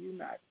somebody, you're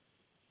not.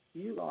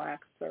 You're going to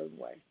act a certain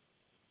way.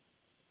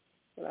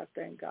 But I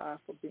thank God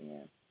for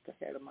being the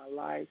head of my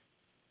life.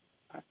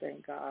 I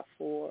thank God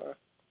for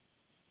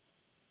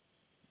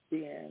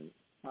being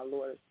my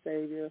Lord and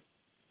Savior.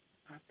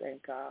 I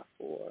thank God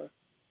for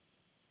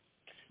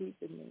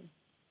keeping me.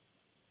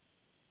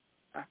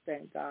 I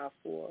thank God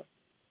for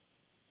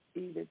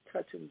even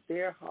touching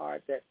their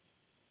heart that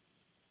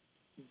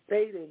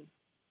they didn't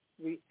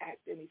react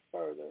any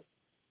further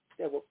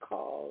that would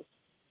cause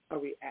a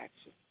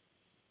reaction.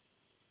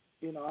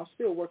 I'm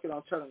still working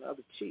on turning the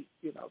other cheek,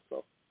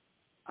 so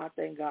I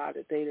thank God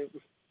that they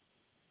didn't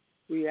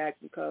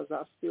react because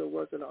I'm still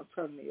working on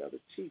turning the other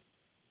cheek.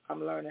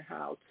 I'm learning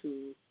how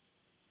to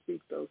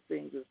speak those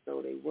things as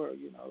though they were,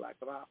 like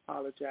if I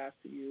apologize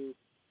to you,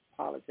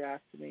 apologize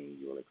to me,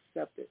 you'll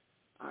accept it.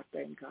 I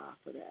thank God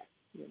for that,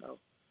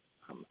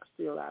 I'm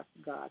still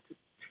asking God to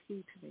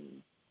teach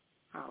me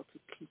how to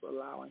keep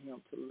allowing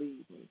him to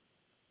lead me.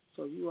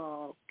 So you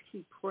all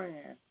keep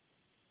praying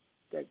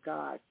that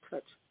God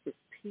touch his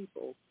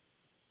people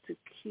to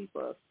keep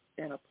us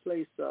in a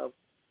place of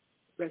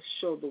let's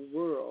show the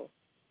world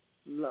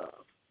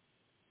love.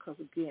 Because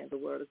again, the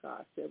word of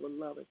God said, with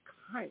love and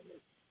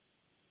kindness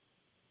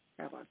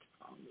have I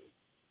drawn you.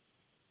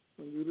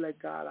 When you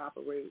let God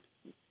operate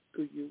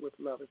through you with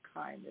love and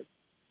kindness,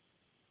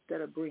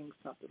 that'll bring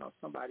something on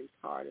somebody's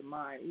heart and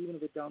mind. Even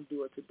if it don't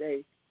do it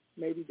today,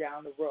 maybe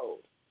down the road,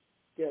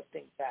 they'll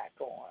think back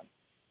on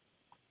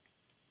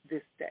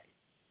this day,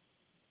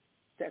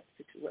 that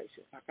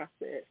situation. Like I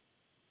said,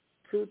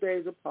 2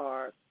 days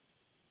apart,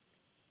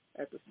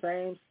 at the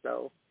same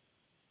stove,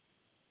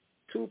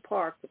 2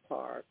 parks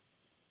apart,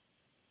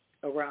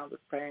 around the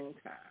same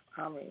time.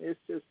 I mean, it's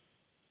just,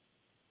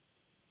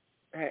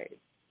 hey.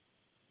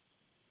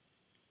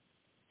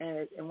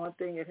 And one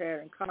thing it had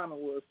in common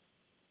was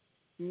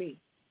me.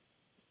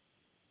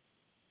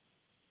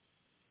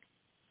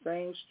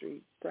 Same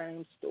street,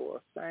 same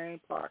store, same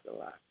parking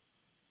lot,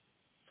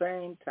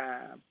 same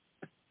time,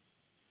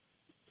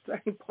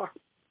 same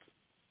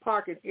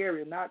parking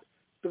area, not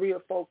 3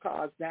 or 4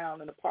 cars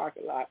down in the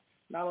parking lot,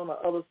 not on the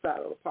other side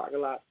of the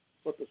parking lot,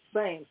 but the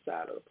same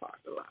side of the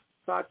parking lot.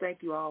 So I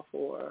thank you all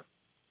for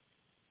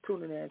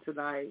tuning in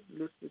tonight,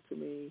 listening to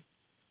me,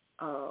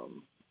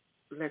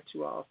 let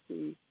you all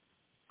see.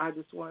 I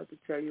just wanted to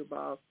tell you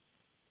about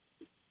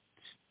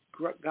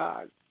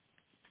God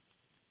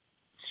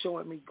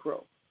showing me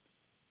growth.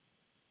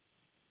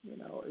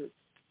 It's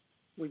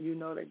when you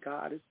know that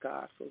God is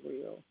God for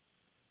real,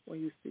 when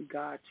you see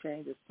God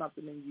changes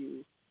something in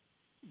you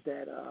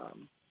that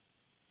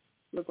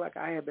look like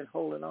I have been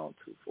holding on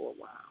to for a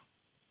while.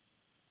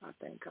 I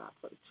thank God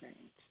for the change.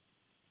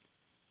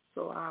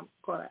 So I'm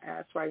going to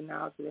ask right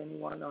now if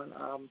anyone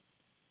on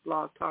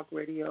Blog Talk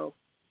Radio,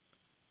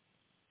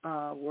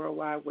 World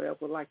Wide Web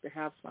would like to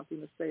have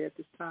something to say at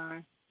this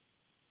time.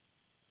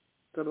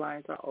 The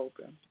lines are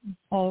open.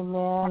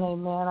 Amen,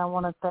 amen. I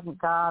want to thank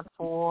God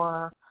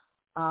for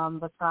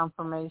the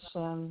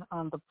confirmation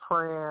on the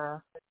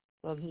prayer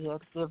that he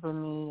had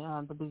given me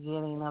at the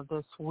beginning of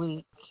this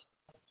week.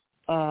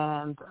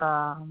 And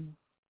I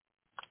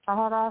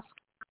had asked,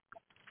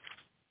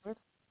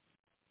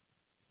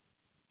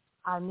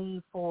 I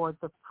need for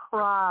the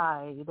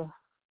pride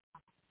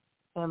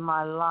in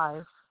my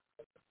life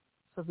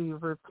to be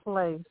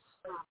replaced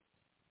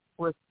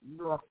with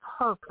your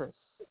purpose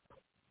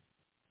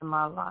in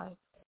my life.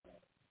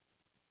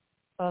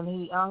 And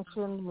he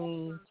unctioned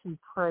me to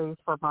pray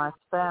for my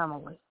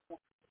family.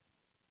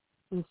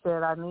 He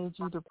said, I need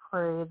you to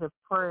pray the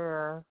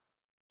prayer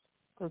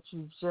that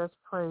you just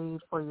prayed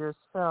for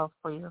yourself,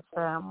 for your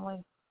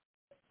family.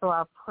 So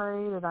I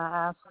prayed and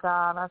I asked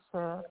God, I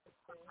said,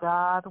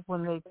 God,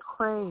 when they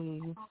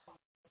crave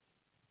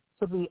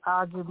to be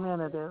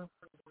argumentative,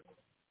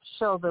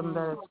 show them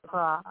that it's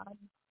pride.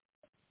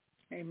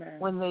 Amen.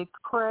 When they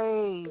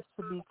crave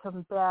to be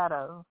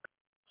combative,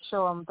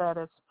 show them that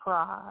it's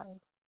pride.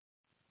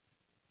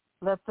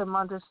 Let them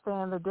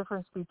understand the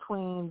difference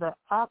between the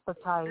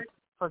appetite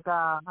for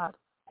God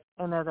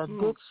and an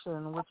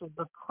addiction, which is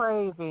the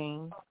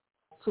craving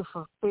to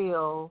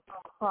fulfill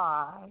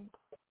pride.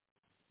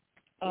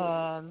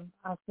 And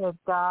I said,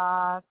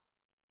 God,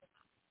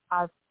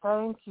 I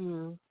thank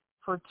you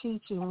for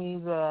teaching me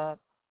that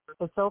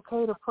it's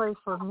okay to pray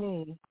for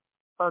me,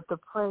 but to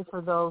pray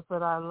for those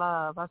that I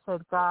love. I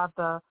said, God,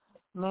 the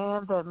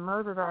man that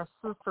murdered our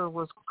sister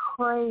was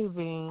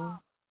craving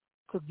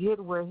to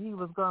get where he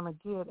was going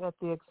to get at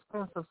the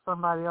expense of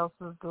somebody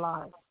else's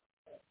life.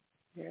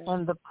 Yeah.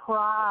 And the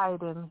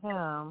pride in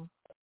him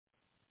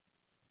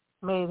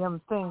made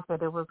him think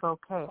that it was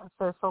okay. I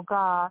said, so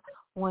God,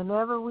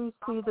 whenever we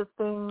see the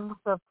things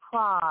of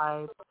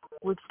pride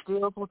which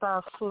deals with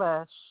our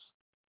flesh,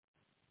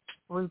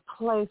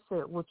 replace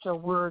it with your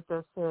word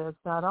that says,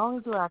 not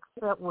only do I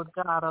accept what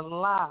God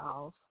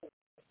allows,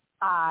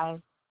 I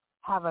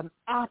have an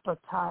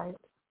appetite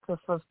to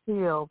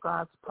fulfill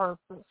God's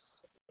purpose.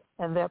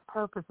 And that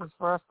purpose is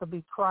for us to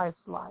be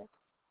Christ-like,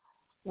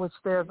 which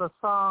there's a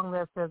song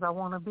that says, I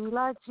want to be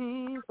like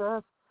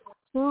Jesus,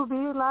 to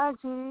be like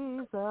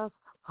Jesus,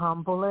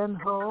 humble and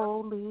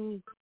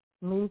holy,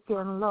 meek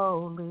and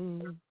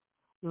lowly.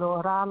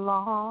 Lord, I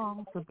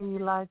long to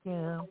be like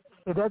him.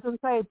 It doesn't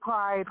say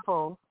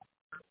prideful.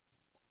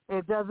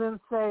 It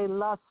doesn't say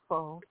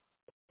lustful.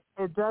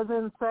 It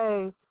doesn't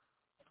say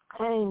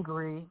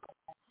angry.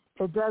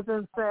 It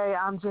doesn't say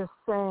I'm just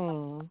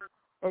saying.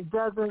 It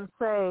doesn't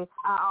say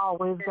I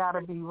always got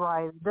to be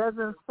right. It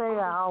doesn't say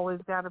I always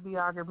got to be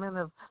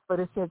argumentative, but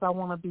it says I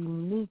want to be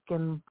meek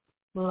and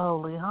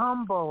lowly,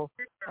 humble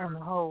and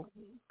holy.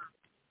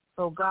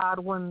 So God,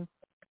 when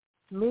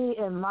me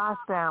and my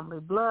family,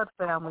 blood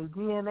family,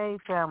 DNA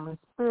family,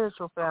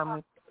 spiritual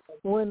family,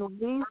 when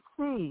we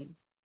see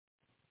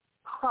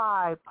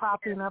pride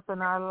popping up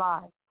in our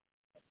life,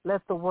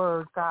 let the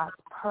word God's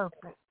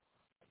purpose,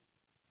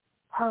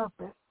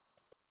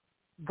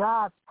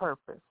 God's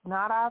purpose,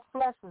 not our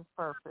flesh's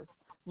purpose,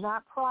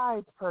 not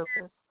pride's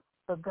purpose,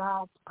 but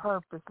God's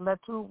purpose. Let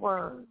two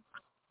words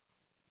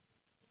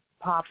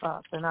pop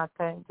up. And I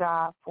thank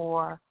God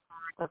for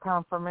the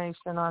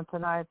confirmation on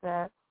tonight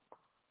that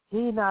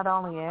he not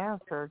only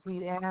answered,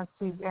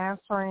 he's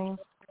answering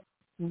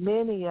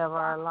many of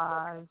our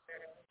lives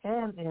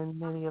and in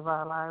many of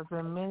our lives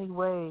in many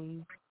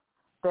ways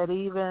that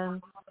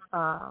even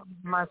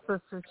my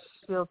sister,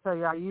 she'll tell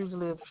you, I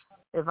usually,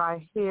 if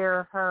I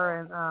hear her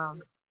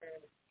and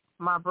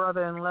my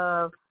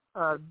brother-in-law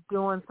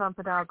doing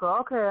something, I'll go,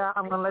 okay,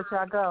 I'm going to let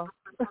y'all go.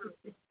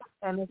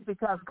 And it's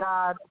because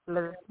God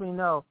lets me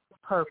know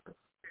purpose.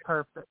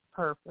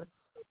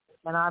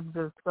 And I'm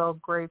just so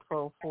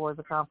grateful for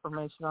the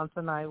confirmation on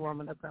tonight,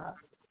 woman of God.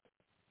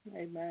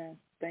 Amen.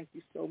 Thank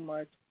you so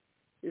much.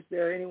 Is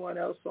there anyone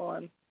else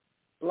on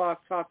Blog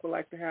Talk would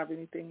like to have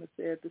anything to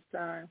say at this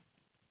time?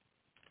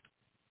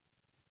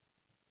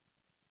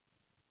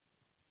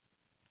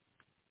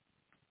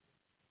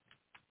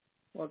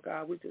 Well,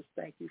 God, we just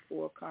thank you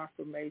for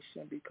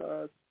confirmation,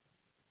 because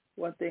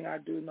one thing I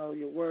do know,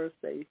 your words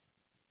say,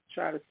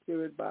 try the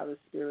Spirit by the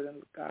Spirit.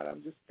 And God,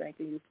 I'm just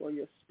thanking you for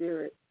your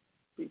Spirit,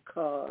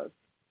 because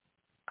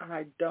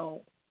I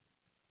don't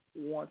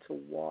want to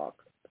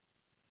walk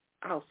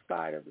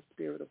outside of the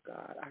Spirit of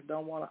God. I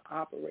don't want to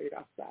operate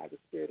outside the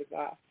Spirit of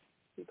God,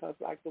 because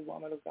like the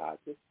woman of God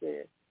just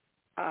said,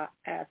 I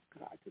ask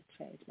God to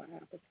change my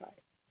appetite.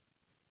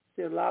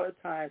 See, a lot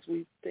of times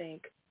we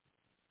think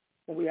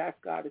when we ask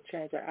God to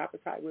change our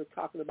appetite, we're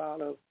talking about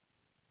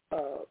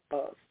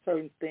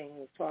certain things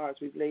as far as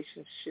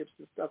relationships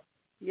and stuff.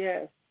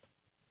 Yes,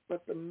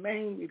 but the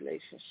main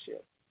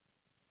relationship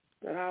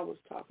that I was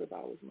talking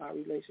about was my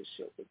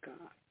relationship with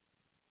God.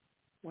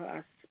 When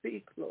I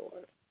speak,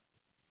 Lord,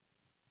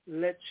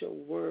 let your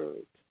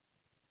word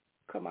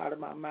come out of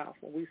my mouth.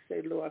 When we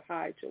say, Lord,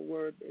 hide your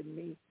word in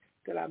me,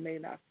 that I may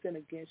not sin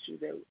against you,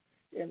 that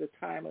in the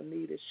time of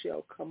need it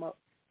shall come up.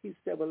 He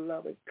said, with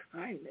loving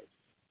kindness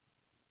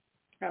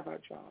have I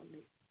drawn thee.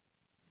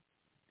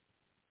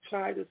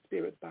 Try the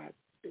Spirit by the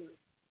Spirit.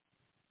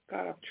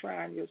 God, I'm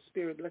trying your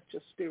Spirit. Let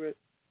your Spirit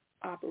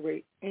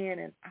operate in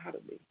and out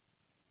of me.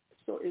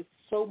 So it's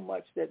so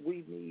much that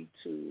we need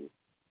to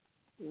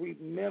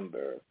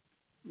remember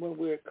when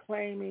we're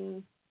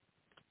claiming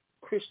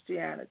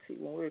Christianity,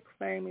 when we're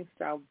claiming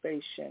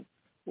salvation,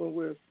 when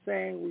we're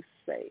saying we're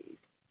saved.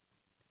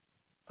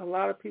 A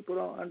lot of people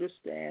don't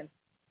understand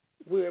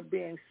we're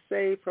being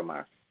saved from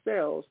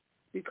ourselves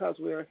because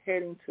we're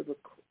heading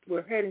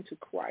to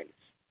Christ,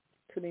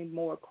 to be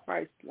more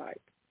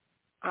Christ-like.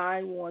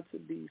 I want to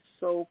be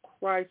so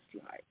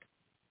Christ-like.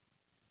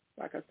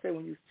 Like I said,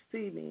 when you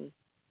see me,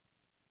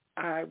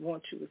 I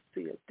want you to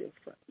see a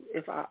difference.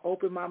 If I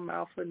open my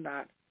mouth or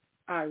not,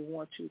 I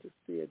want you to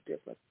see a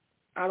difference.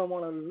 I don't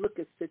want to look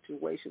at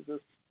situations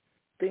as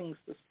things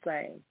the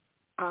same.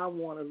 I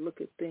want to look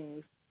at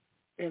things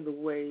in the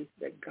way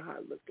that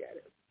God looked at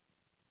it.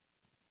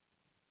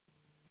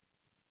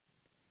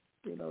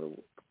 You know,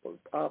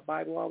 the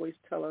Bible always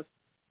tells us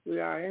we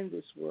are in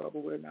this world,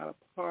 but we're not a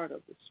part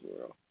of this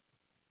world.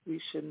 We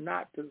should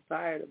not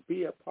desire to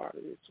be a part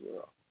of this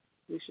world.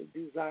 We should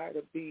desire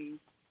to be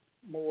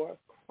more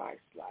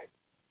Christ-like.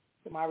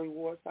 So my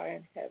rewards are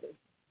in heaven.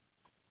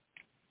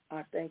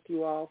 I thank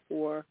you all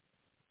for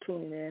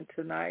tuning in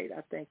tonight.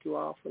 I thank you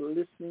all for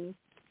listening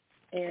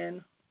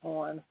in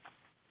on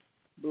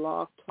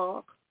Blog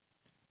Talk.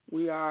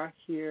 We are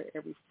here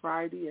every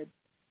Friday at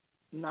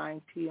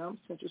 9 p.m.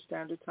 Central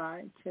Standard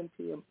Time, 10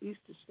 p.m.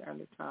 Eastern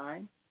Standard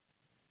Time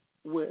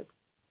with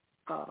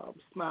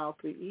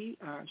S.M.I.L.3E,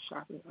 Iron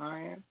Sharpening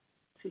Iron,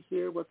 to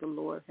hear what the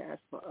Lord has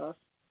for us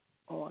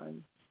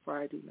on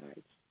Friday nights.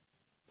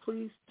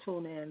 Please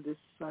tune in this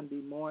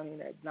Sunday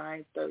morning at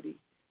 9:30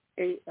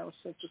 a.m.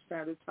 Central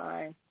Standard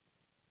Time,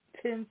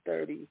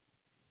 10:30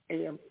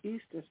 a.m.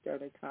 Eastern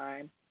Standard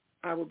Time.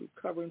 I will be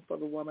covering for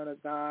the Woman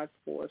of God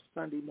for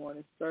Sunday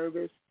morning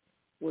service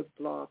with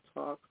Blog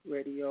Talk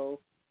Radio.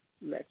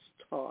 Let's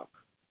Talk.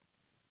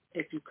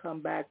 If you come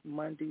back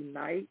Monday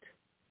night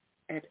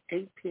at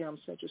 8 p.m.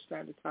 Central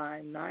Standard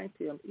Time, 9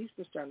 p.m.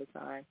 Eastern Standard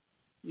Time,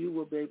 you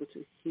will be able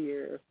to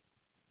hear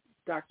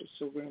Dr.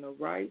 Serena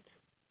Wright.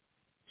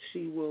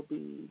 She will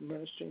be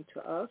ministering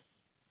to us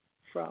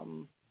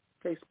from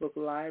Facebook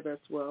Live as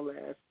well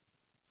as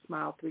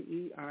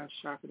S.M.I.L.3E, Iron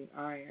Sharpening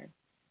Iron.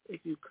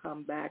 If you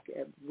come back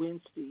at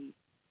Wednesday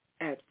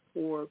at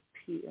 4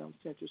 p.m.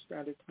 Central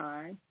Standard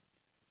Time,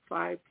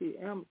 5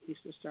 p.m.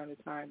 Eastern Standard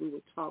Time, we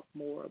will talk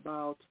more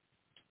about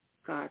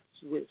God's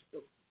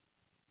wisdom,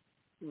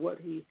 what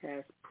he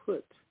has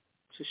put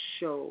to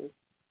show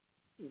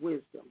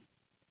wisdom,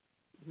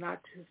 not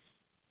just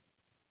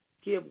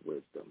give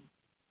wisdom,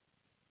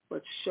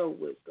 but show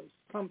wisdom.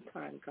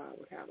 Sometimes God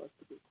would have us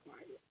to be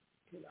quiet,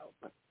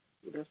 but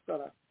we're just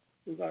going to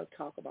We're going to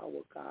talk about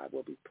what God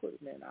will be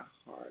putting in our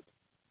heart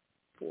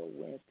for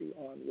Wednesday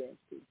on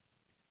Wednesday.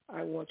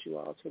 I want you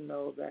all to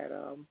know that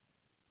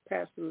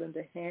Pastor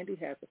Linda Handy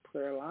has a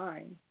prayer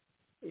line.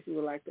 If you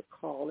would like to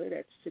call it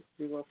at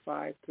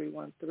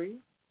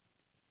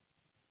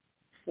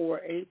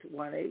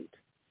 605-313-4818,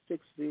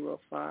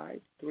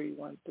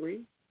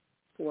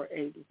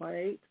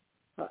 605-313-4818.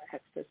 Her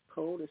access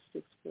code is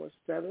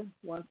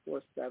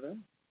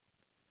 647-147,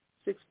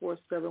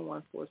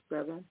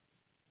 647-147.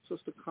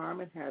 Sister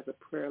Carmen has a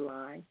prayer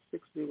line,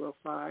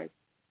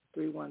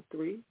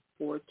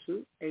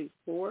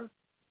 605-313-4284,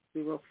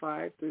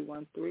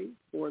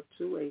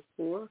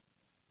 605-313-4284.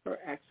 Her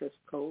access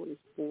code is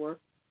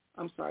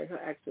her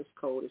access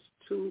code is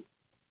 2.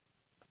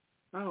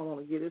 I don't want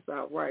to get this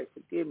out right.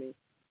 Forgive me.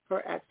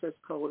 Her access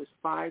code is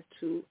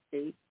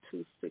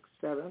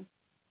 528267,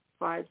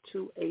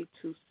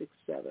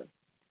 528267.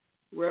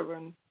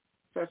 Reverend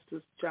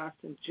Festus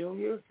Johnson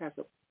Jr. has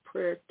a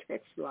prayer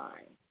text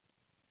line.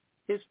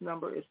 His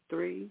number is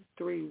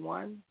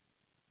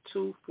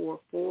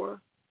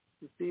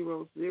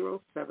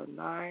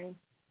 331-244-0079,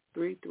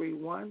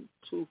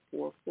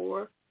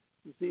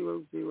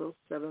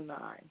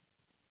 331-244-0079.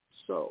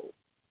 So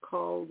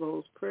call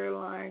those prayer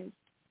lines,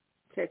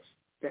 text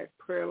that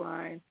prayer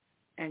line,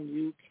 and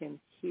you can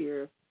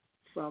hear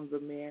from the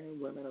men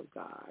and women of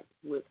God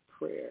with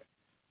prayer.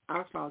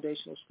 Our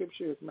foundational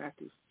scripture is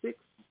Matthew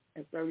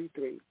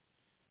 6:33.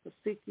 But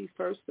seek ye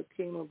first the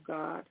kingdom of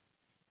God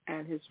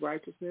and his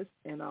righteousness,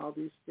 and all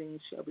these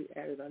things shall be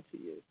added unto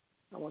you.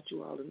 I want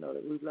you all to know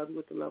that we love you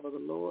with the love of the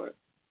Lord.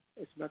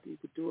 There's nothing you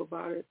could do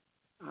about it.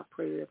 I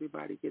pray that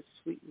everybody gets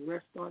sweet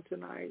rest on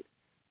tonight.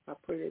 I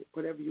pray that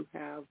whatever you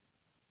have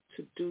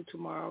to do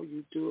tomorrow,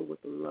 you do it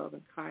with the love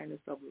and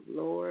kindness of the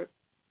Lord.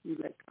 You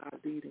let God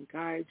lead and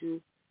guide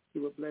you. He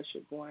will bless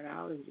your going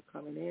out and your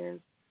coming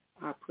in.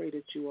 I pray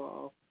that you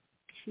all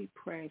keep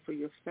praying for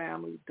your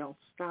family. Don't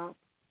stop.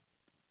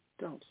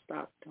 Don't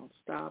stop. Don't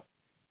stop.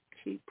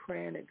 Keep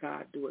praying that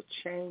God do a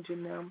change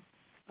in them.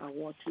 I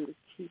want you to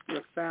keep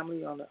your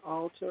family on the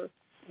altar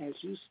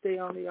as you stay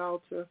on the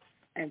altar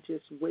and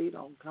just wait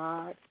on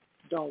God.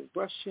 Don't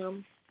rush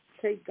him.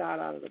 Take God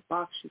out of the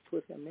box you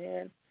put him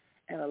in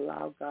and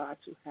allow God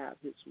to have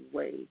his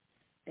way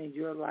in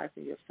your life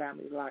and your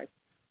family life.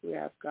 We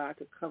ask God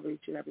to cover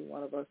each and every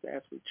one of us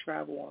as we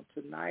travel on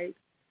tonight,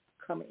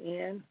 come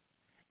in,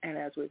 and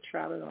as we're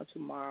traveling on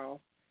tomorrow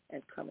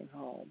and coming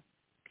home.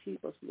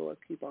 Keep us, Lord.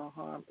 Keep our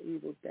harm,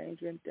 evil,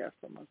 danger, and death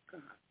from us,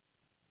 God.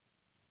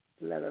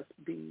 Let us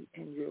be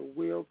in your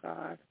will,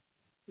 God.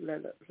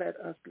 Let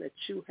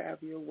you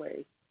have your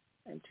way.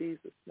 In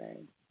Jesus'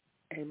 name,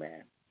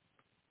 amen.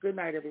 Good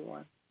night,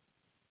 everyone.